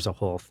 stop. There's a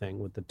whole thing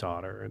with the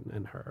daughter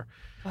and her,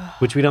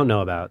 which we don't know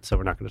about, so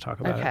we're not going to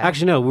talk about it.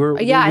 Actually, no,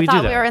 I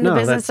thought we were in the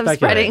business of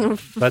spreading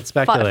let's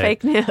speculate.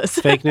 Fake news.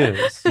 Fake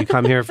news. You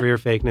come here for your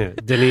fake news.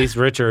 Denise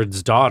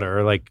Richards'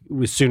 daughter, like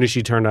as soon as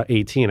she turned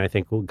 18, I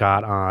think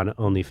got on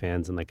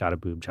OnlyFans and like got a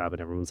boob job,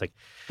 and everyone's like,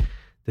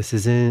 this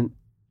isn't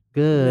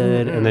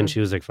good. And then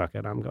she was like, fuck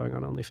it, I'm going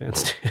on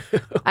OnlyFans too.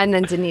 And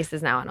then Denise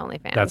is now on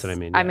OnlyFans. That's what I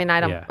mean. I mean, I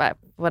don't, but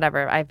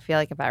whatever. I feel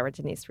like if I were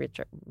Denise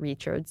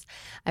Richards,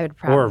 I would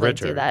probably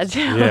do that too.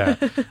 Yeah.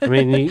 I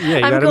mean, you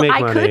got to make money.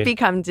 I could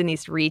become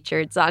Denise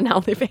Richards on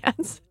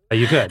OnlyFans.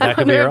 You could. That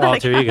could be your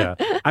alter ego.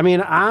 I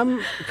mean, can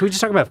we just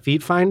talk about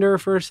Feet Finder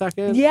for a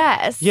second?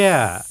 Yes.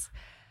 Yeah.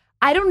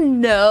 I don't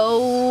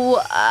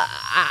know.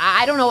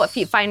 I don't know what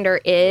Feet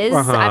Finder is.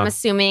 I'm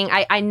assuming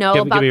I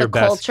know about the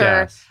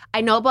culture. I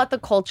know about the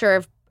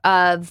culture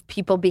of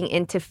people being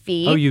into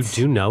feet. Oh, you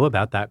do know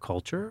about that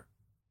culture?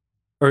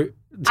 Or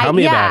tell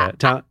me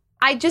about it.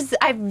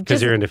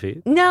 Because you're into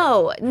feet?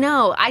 No.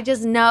 I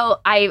just know.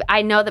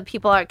 I know that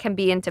people can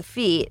be into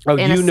feet in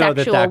a sexual way. You know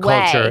that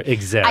culture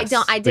exists.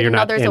 I didn't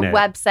know there's a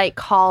website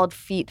called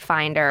Feet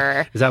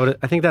Finder. Is that what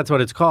I think that's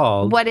what it's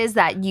called. What is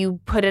that?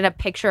 You put in a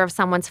picture of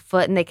someone's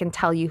foot and they can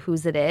tell you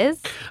whose it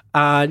is?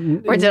 Or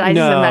did I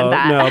just invent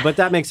that? No, but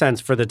that makes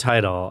sense for the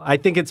title. I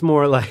think it's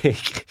more like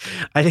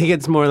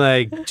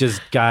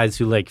just guys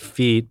who like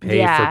feet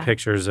pay for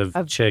pictures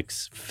of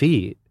chicks'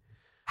 feet.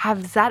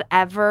 Has that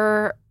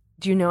ever...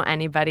 Do you know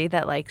anybody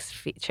that likes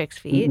chicks'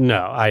 feet?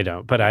 No, I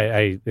don't. But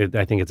I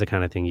think it's the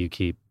kind of thing you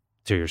keep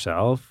to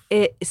yourself.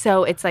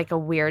 So it's like a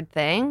weird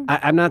thing?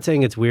 I'm not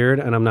saying it's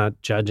weird, and I'm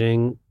not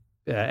judging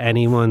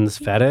anyone's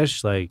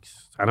fetish. Like,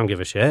 I don't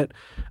give a shit.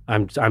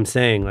 I'm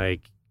saying,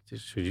 like,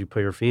 should you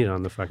put your feet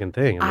on the fucking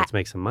thing and let's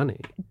make some money?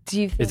 Do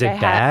you think Is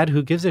it bad?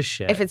 Who gives a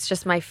shit? If it's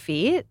just my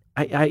feet?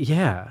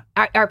 Yeah.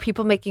 Are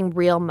people making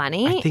real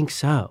money? I think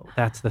so.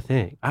 That's the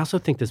thing. I also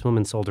think this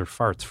woman sold her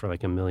farts for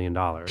like $1 million.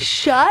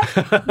 Shut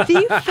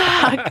the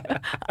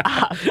fuck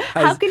up.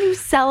 How can you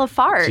sell a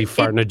fart? So you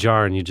fart in a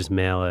jar and you just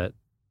mail it.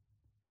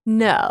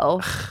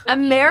 No.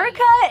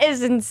 America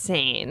is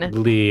insane.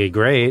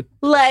 Great.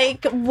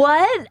 Like,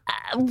 what?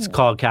 It's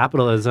called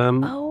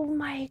capitalism. Oh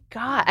my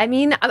God. I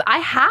mean, I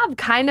have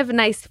kind of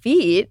nice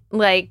feet.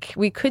 Like,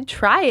 we could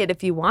try it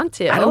if you want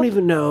to. I don't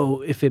even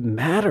know if it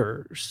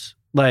matters.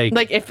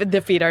 Like if the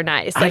feet are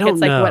nice. I Like don't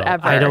it's like know.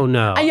 whatever. I don't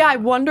know. Yeah, I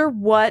wonder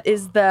what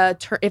is the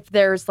if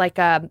there's like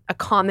a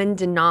common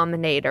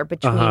denominator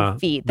between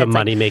feet. The That's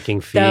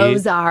money-making feet.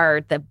 Those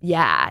are the,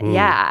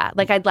 yeah.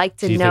 Like I'd like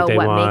to know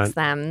what makes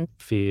them.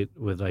 Feet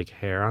with like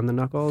hair on the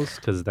knuckles?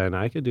 Because then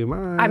I could do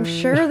mine. I'm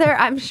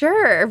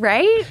sure,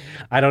 right?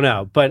 I don't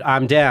know, but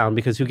I'm down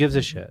because who gives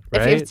a shit,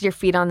 right? If it's your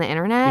feet on the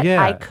internet,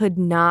 Yeah. I could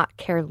not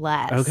care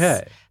less.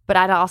 Okay. But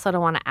I also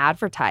don't want to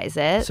advertise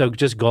it. So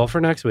just goal for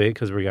next week,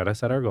 because we got to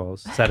set our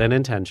goals. Set an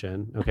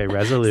intention. Okay,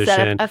 resolution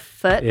Set up a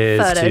foot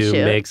is photo to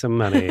shoot. make some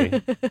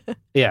money.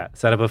 Yeah,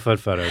 set up a foot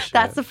photo shoot.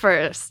 That's the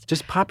first.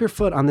 Just pop your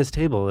foot on this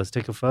table. Let's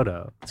take a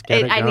photo. Let's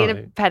get it I going. need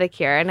a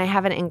pedicure, and I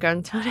have an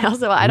ingrown toenail,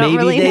 so I don't Maybe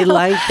really they know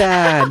like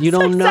that. You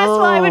don't know.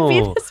 Successful I would be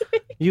this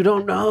week. You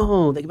don't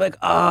know. They can be like,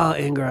 oh,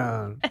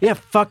 ingrown. Yeah,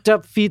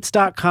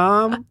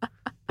 fuckedupfeets.com.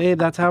 Babe,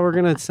 that's how we're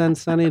going to send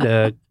Sunny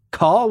to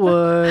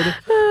Callwood.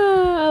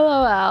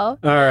 LOL. All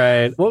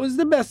right. What was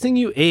the best thing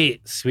you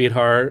ate,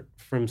 sweetheart,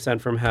 from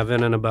Sent from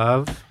Heaven and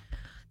above?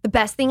 The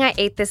best thing I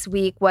ate this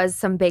week was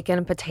some bacon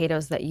and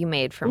potatoes that you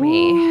made for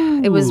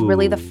me. It was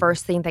really the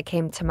first thing that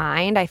came to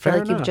mind. I feel Fair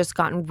like enough. you've just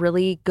gotten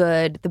really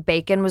good. The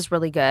bacon was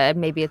really good.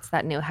 Maybe it's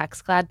that new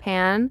Hexclad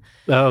pan.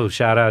 Oh,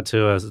 shout out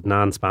to a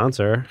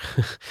non-sponsor.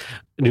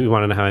 Do you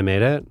want to know how I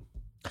made it?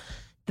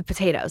 The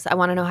potatoes. I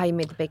want to know how you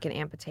made the bacon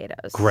and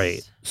potatoes.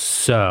 Great.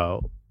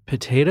 So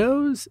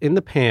potatoes in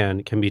the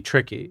pan can be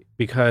tricky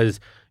because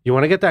you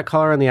want to get that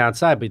color on the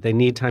outside, but they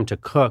need time to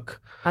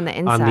cook On the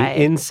inside. on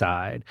the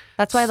inside.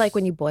 That's why I like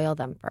when you boil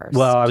them first.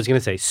 Well, I was going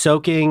to say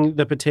soaking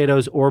the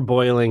potatoes or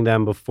boiling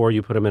them before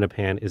you put them in a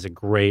pan is a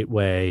great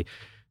way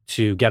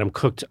to get them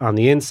cooked on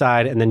the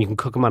inside, and then you can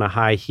cook them on a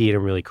high heat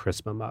and really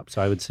crisp them up.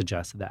 So I would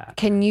suggest that.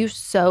 Can you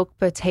soak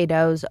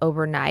potatoes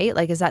overnight?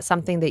 Like, is that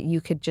something that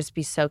you could just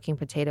be soaking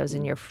potatoes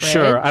in your fridge?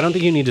 Sure. I don't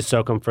think you need to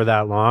soak them for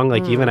that long,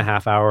 like even a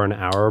half hour, an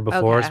hour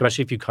before, Okay.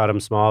 especially if you cut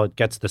them small. It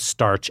gets the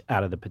starch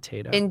out of the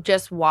potato. In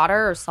just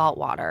water or salt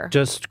water?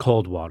 Just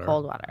cold water.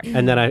 Cold water.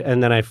 And then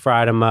I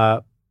fried them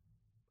up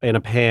in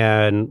a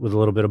pan with a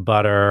little bit of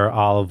butter,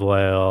 olive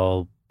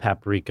oil,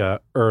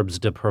 paprika, herbes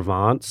de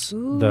Provence,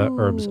 the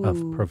herbs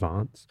of Ooh.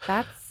 Provence,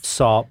 That's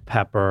salt,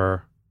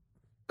 pepper,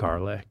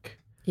 garlic.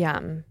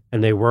 yum.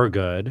 And they were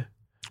good.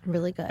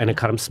 Really good. And I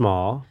cut them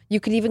small You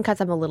could even cut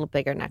them a little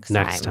bigger next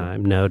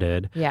time.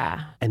 Noted.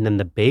 Yeah. And then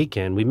the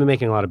bacon, we've been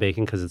making a lot of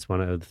bacon because it's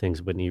one of the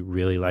things Whitney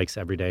really likes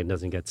every day and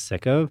doesn't get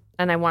sick of.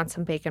 And I want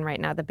some bacon right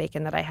now. The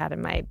bacon that I had in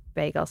my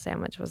bagel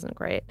sandwich wasn't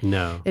great.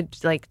 No.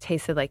 It like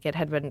tasted like it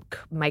had been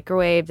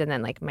microwaved and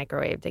then like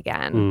microwaved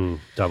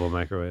again. Double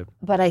microwave.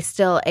 But I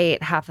still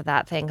ate half of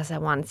that thing because I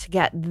wanted to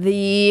get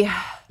the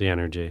The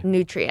energy.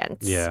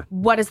 nutrients. Yeah.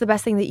 What is the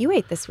best thing that you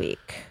ate this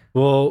week?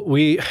 Well,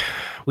 we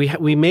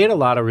made a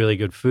lot of really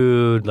good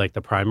food, like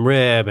the prime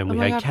rib, and we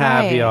my had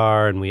God,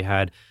 caviar, and we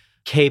had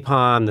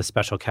capon, the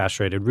special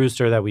castrated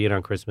rooster that we eat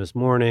on Christmas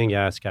morning.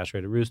 Yes,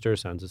 castrated rooster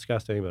sounds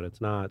disgusting, but it's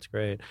not. It's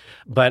great.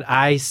 But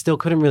I still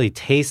couldn't really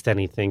taste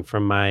anything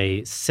from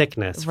my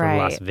sickness from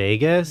Las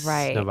Vegas,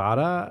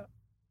 Nevada,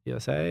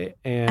 USA.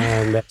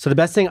 And so the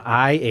best thing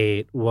I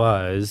ate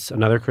was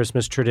another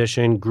Christmas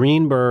tradition,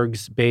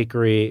 Greenberg's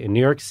Bakery in New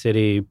York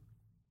City.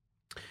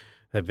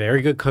 They had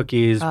very good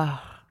cookies.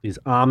 These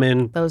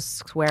almond Those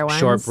square ones.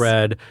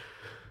 shortbread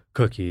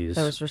cookies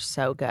Those were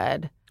so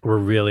good. were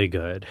really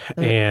good.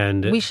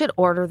 And We should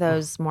order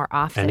those more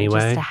often Anyway.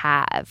 just to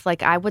have.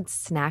 Like I would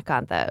snack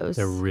on those.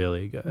 they're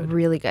really good.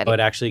 Really good. But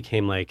it actually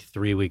came like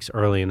 3 weeks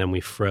early and then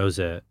we froze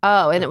it.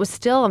 Oh, and it was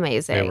still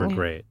amazing. They were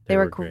great. They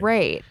were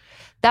great.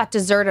 That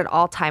dessert at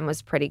all time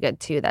was pretty good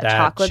too. That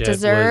chocolate shit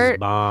dessert. was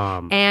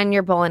bomb. And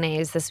your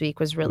bolognese this week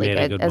was really Made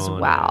a good, good as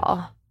bolognese.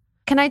 well.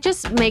 Can I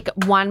just make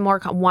one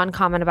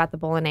comment about the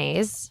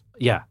bolognese?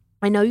 Yeah.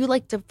 I know you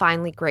like to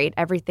finely grate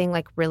everything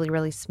like really,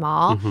 really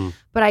small, Mhm.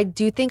 but I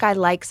do think I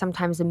like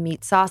sometimes a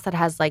meat sauce that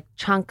has like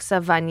chunks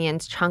of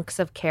onions, chunks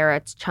of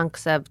carrots,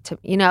 chunks of,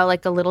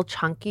 like a little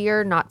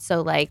chunkier, not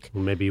so like,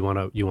 Maybe you want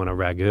a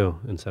ragu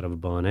instead of a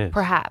bolognese.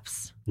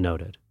 perhaps.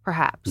 Noted.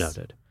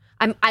 Noted.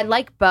 I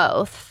like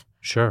both,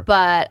 Sure.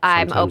 but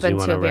I'm Sometimes you open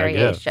want to a ragu.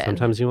 variation.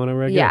 Sometimes you want a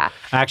ragu. Yeah.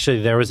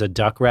 Actually, there was a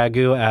duck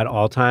ragu at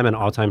All Time, and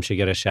All Time should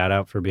get a shout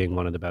out for being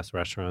one of the best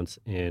restaurants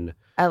in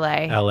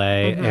LA.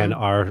 LA and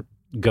our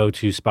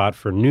go-to spot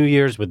for New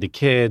Year's with the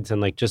kids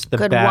and like just the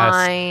Good best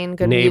wine,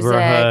 good music.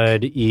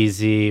 neighborhood,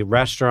 easy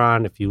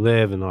restaurant. If you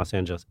live in the Los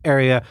Angeles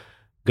area,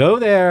 go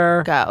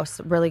there. Go.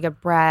 So really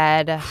good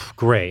bread.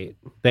 Great.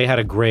 They had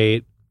a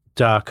great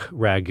duck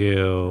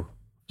ragu.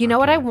 You know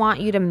what I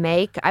want you to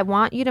make? I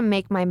want you to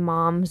make my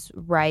mom's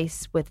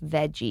rice with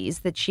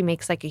veggies that she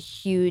makes like a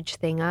huge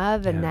thing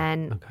of. And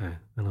then, Okay.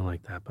 I don't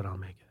like that, but I'll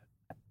make it.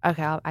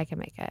 okay, I can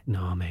make it.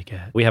 No, I'll make it.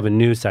 We have a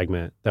new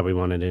segment that we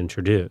wanted to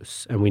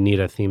introduce, and we need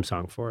a theme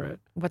song for it.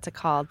 What's it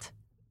called?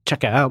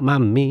 Check out my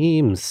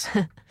memes.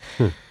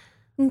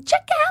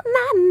 Check out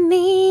my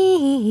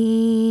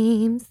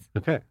memes.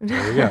 Okay,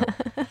 there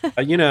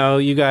we go.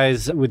 You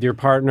guys with your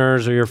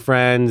partners or your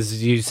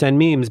friends, you send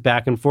memes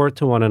back and forth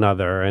to one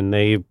another, and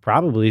they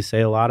probably say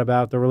a lot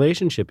about the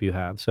relationship you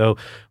have. So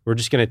we're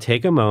just going to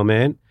take a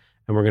moment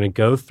and we're going to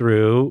go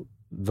through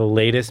the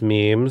latest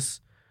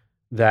memes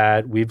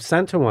that we've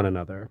sent to one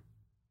another.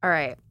 All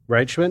right.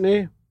 Right,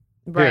 Whitney?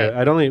 Right.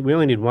 Here, we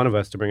only need one of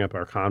us to bring up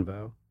our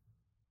convo.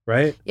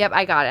 Right? Yep,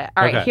 I got it.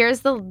 All right, here's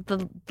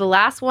the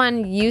last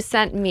one you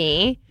sent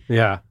me.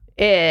 Yeah.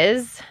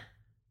 Is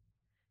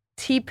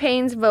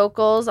T-Pain's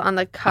vocals on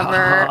the cover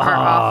are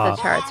off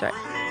the charts, right?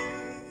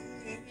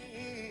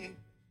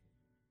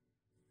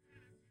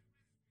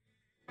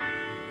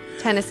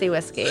 Tennessee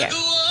Whiskey.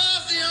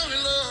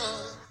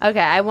 Okay,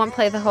 I won't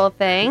play the whole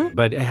thing.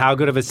 But how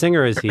good of a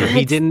singer is he?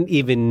 He didn't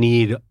even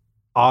need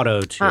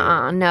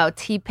auto-tune. No.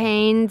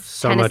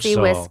 T-Pain's Tennessee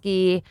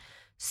Whiskey.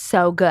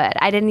 So good.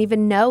 I didn't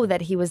even know that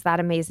he was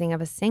that amazing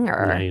of a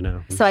singer. Now you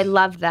know. So I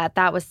loved that.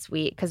 That was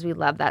sweet because we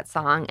love that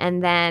song.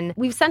 And then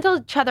we've sent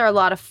each other a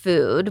lot of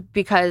food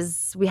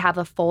because we have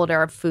a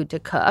folder of food to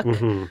cook.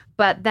 Mm-hmm.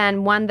 But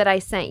then one that I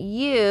sent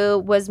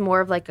you was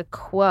more of like a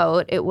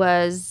quote. It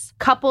was,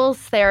 couples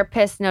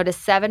therapists notice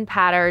 7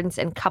 patterns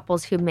in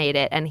couples who made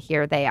it, and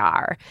here they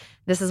are.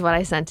 This is what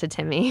I sent to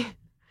Timmy.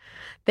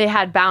 They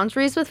had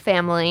boundaries with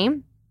family.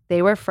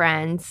 They were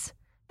friends.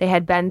 They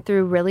had been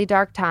through really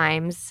dark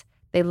times.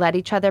 They let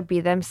each other be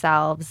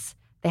themselves.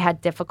 They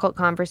had difficult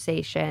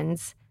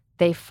conversations.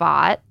 They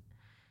fought.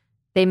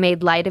 They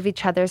made light of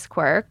each other's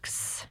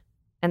quirks.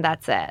 And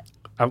that's it.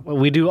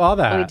 We do all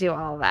that. We do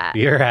all that.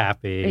 You're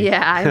happy.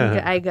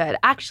 Yeah, I good.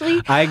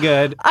 Actually, I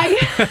good.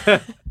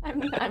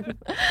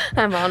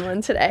 I'm on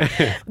one today.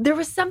 There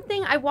was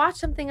something, I watched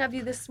something of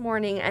you this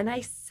morning and I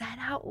said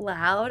out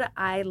loud,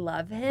 I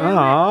love him.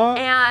 Aww.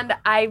 And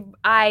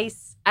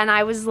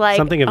I was like,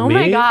 something of oh me?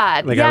 my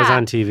God. Like yeah. I was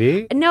on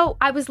TV? No,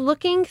 I was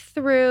looking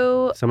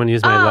through. Someone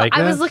used my likeness?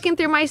 I was looking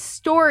through my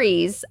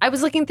stories. I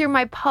was looking through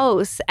my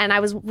posts and I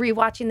was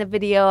rewatching the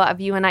video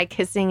of you and I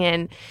kissing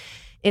in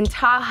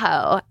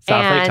Tahoe.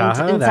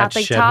 South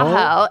Lake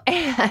Tahoe.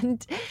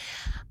 And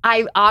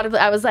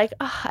I was like,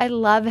 oh, I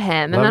love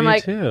him. And I'm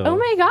like, too. Oh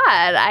my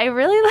God, I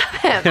really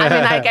love him. I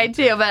mean, like I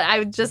do, but I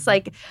was just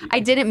like,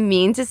 I didn't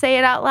mean to say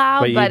it out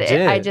loud, but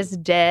I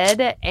just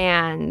did.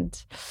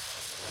 And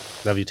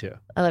love you too.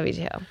 I love you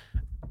too.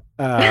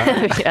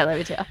 I love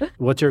you too.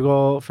 What's your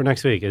goal for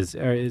next week? Is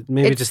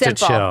maybe it's just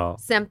simple, to chill?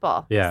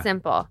 Simple. Yeah.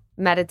 Simple.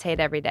 Meditate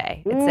every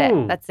day.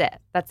 That's it.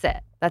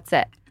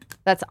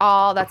 That's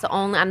all. That's the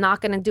only. I'm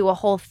not going to do a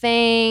whole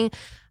thing,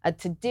 a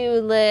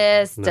to-do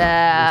list. No,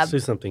 let's do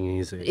something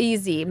easy.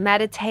 Easy.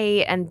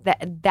 Meditate, and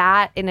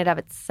that in and of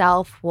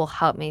itself will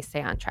help me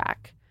stay on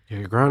track.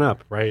 You're grown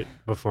up right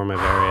before my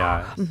very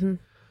eyes. Mm-hmm.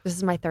 This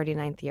is my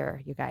 39th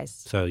year, you guys.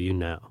 So you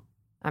know.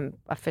 I've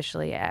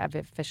officially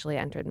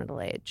entered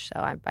middle age,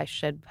 so I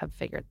should have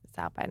figured this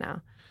out by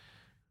now.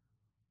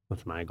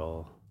 What's my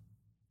goal?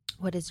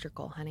 What is your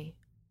goal, honey?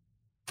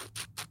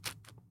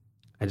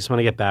 I just want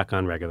to get back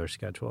on regular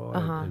schedule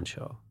and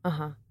chill.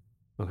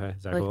 Okay,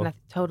 is that cool?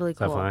 Totally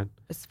cool. Is that fine?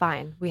 It's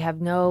fine. We have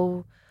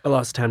no. I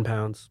lost 10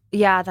 pounds.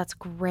 Yeah, that's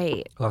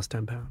great. I lost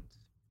 10 pounds.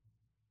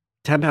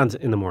 10 pounds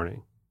in the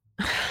morning.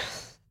 You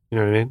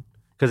know what I mean?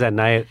 Because at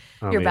night,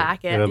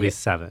 it'll be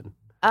 7.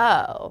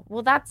 Oh,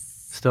 well, that's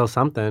still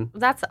something.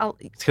 It's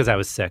because I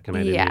was sick and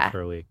I didn't eat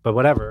for a week. But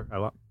whatever.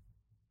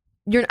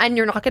 You're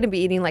not going to be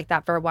eating like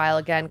that for a while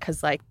again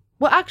because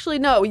well, actually,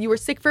 no. You were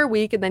sick for a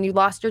week and then you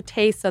lost your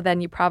taste. So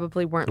then you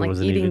probably weren't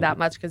eating that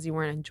much because you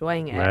weren't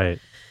enjoying it. Right.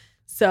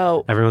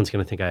 So everyone's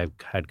going to think I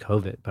had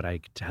COVID, but I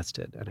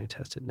tested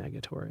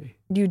negatory.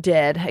 You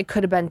did. It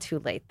could have been too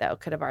late, though.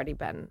 Could have already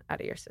been out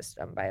of your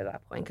system by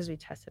that point because we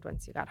tested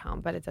once you got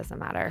home, but it doesn't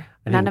matter.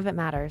 None of it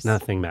matters.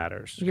 Nothing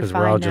matters because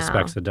we're all just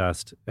specks of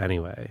dust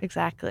anyway.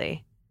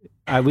 Exactly.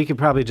 We could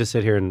probably just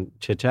sit here and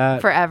chit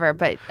chat forever,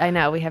 but I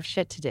know we have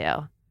shit to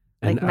do.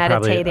 And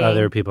meditating. Probably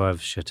other people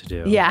have shit to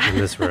do in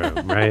this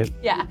room, right?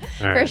 Yeah,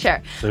 for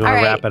sure. So we want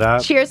to wrap it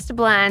up? Cheers to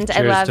Blend. Cheers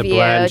I love to you.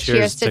 Blend.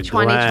 Cheers to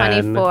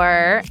 2024. Glenn.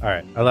 All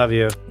right. I love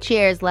you.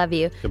 Cheers. Love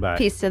you. Goodbye.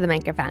 Peace to the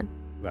microphone.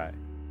 Bye.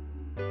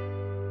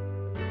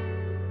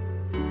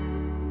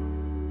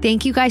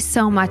 Thank you guys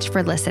so much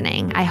for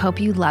listening. I hope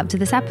you loved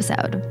this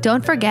episode.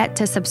 Don't forget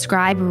to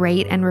subscribe,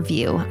 rate, and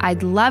review.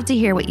 I'd love to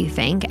hear what you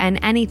think and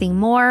anything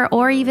more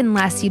or even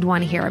less you'd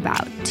want to hear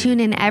about.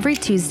 Tune in every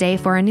Tuesday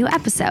for a new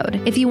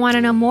episode. If you want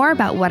to know more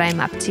about what I'm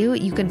up to,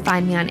 you can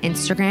find me on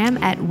Instagram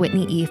at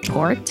Whitney Eve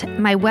Port,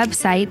 my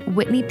website,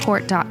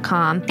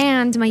 whitneyport.com,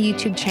 and my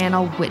YouTube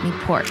channel, Whitney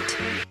Port.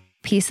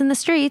 Peace in the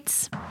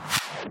streets.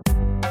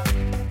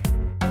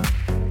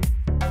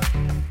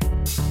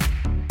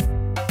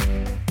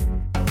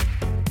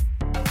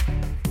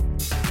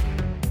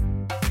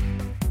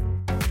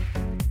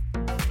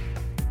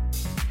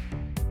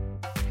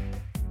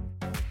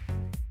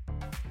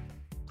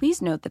 Please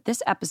note that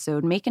this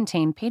episode may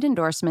contain paid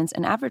endorsements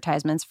and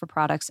advertisements for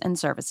products and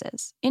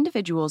services.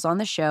 Individuals on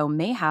the show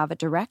may have a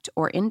direct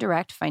or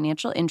indirect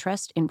financial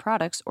interest in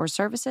products or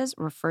services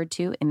referred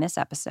to in this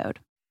episode.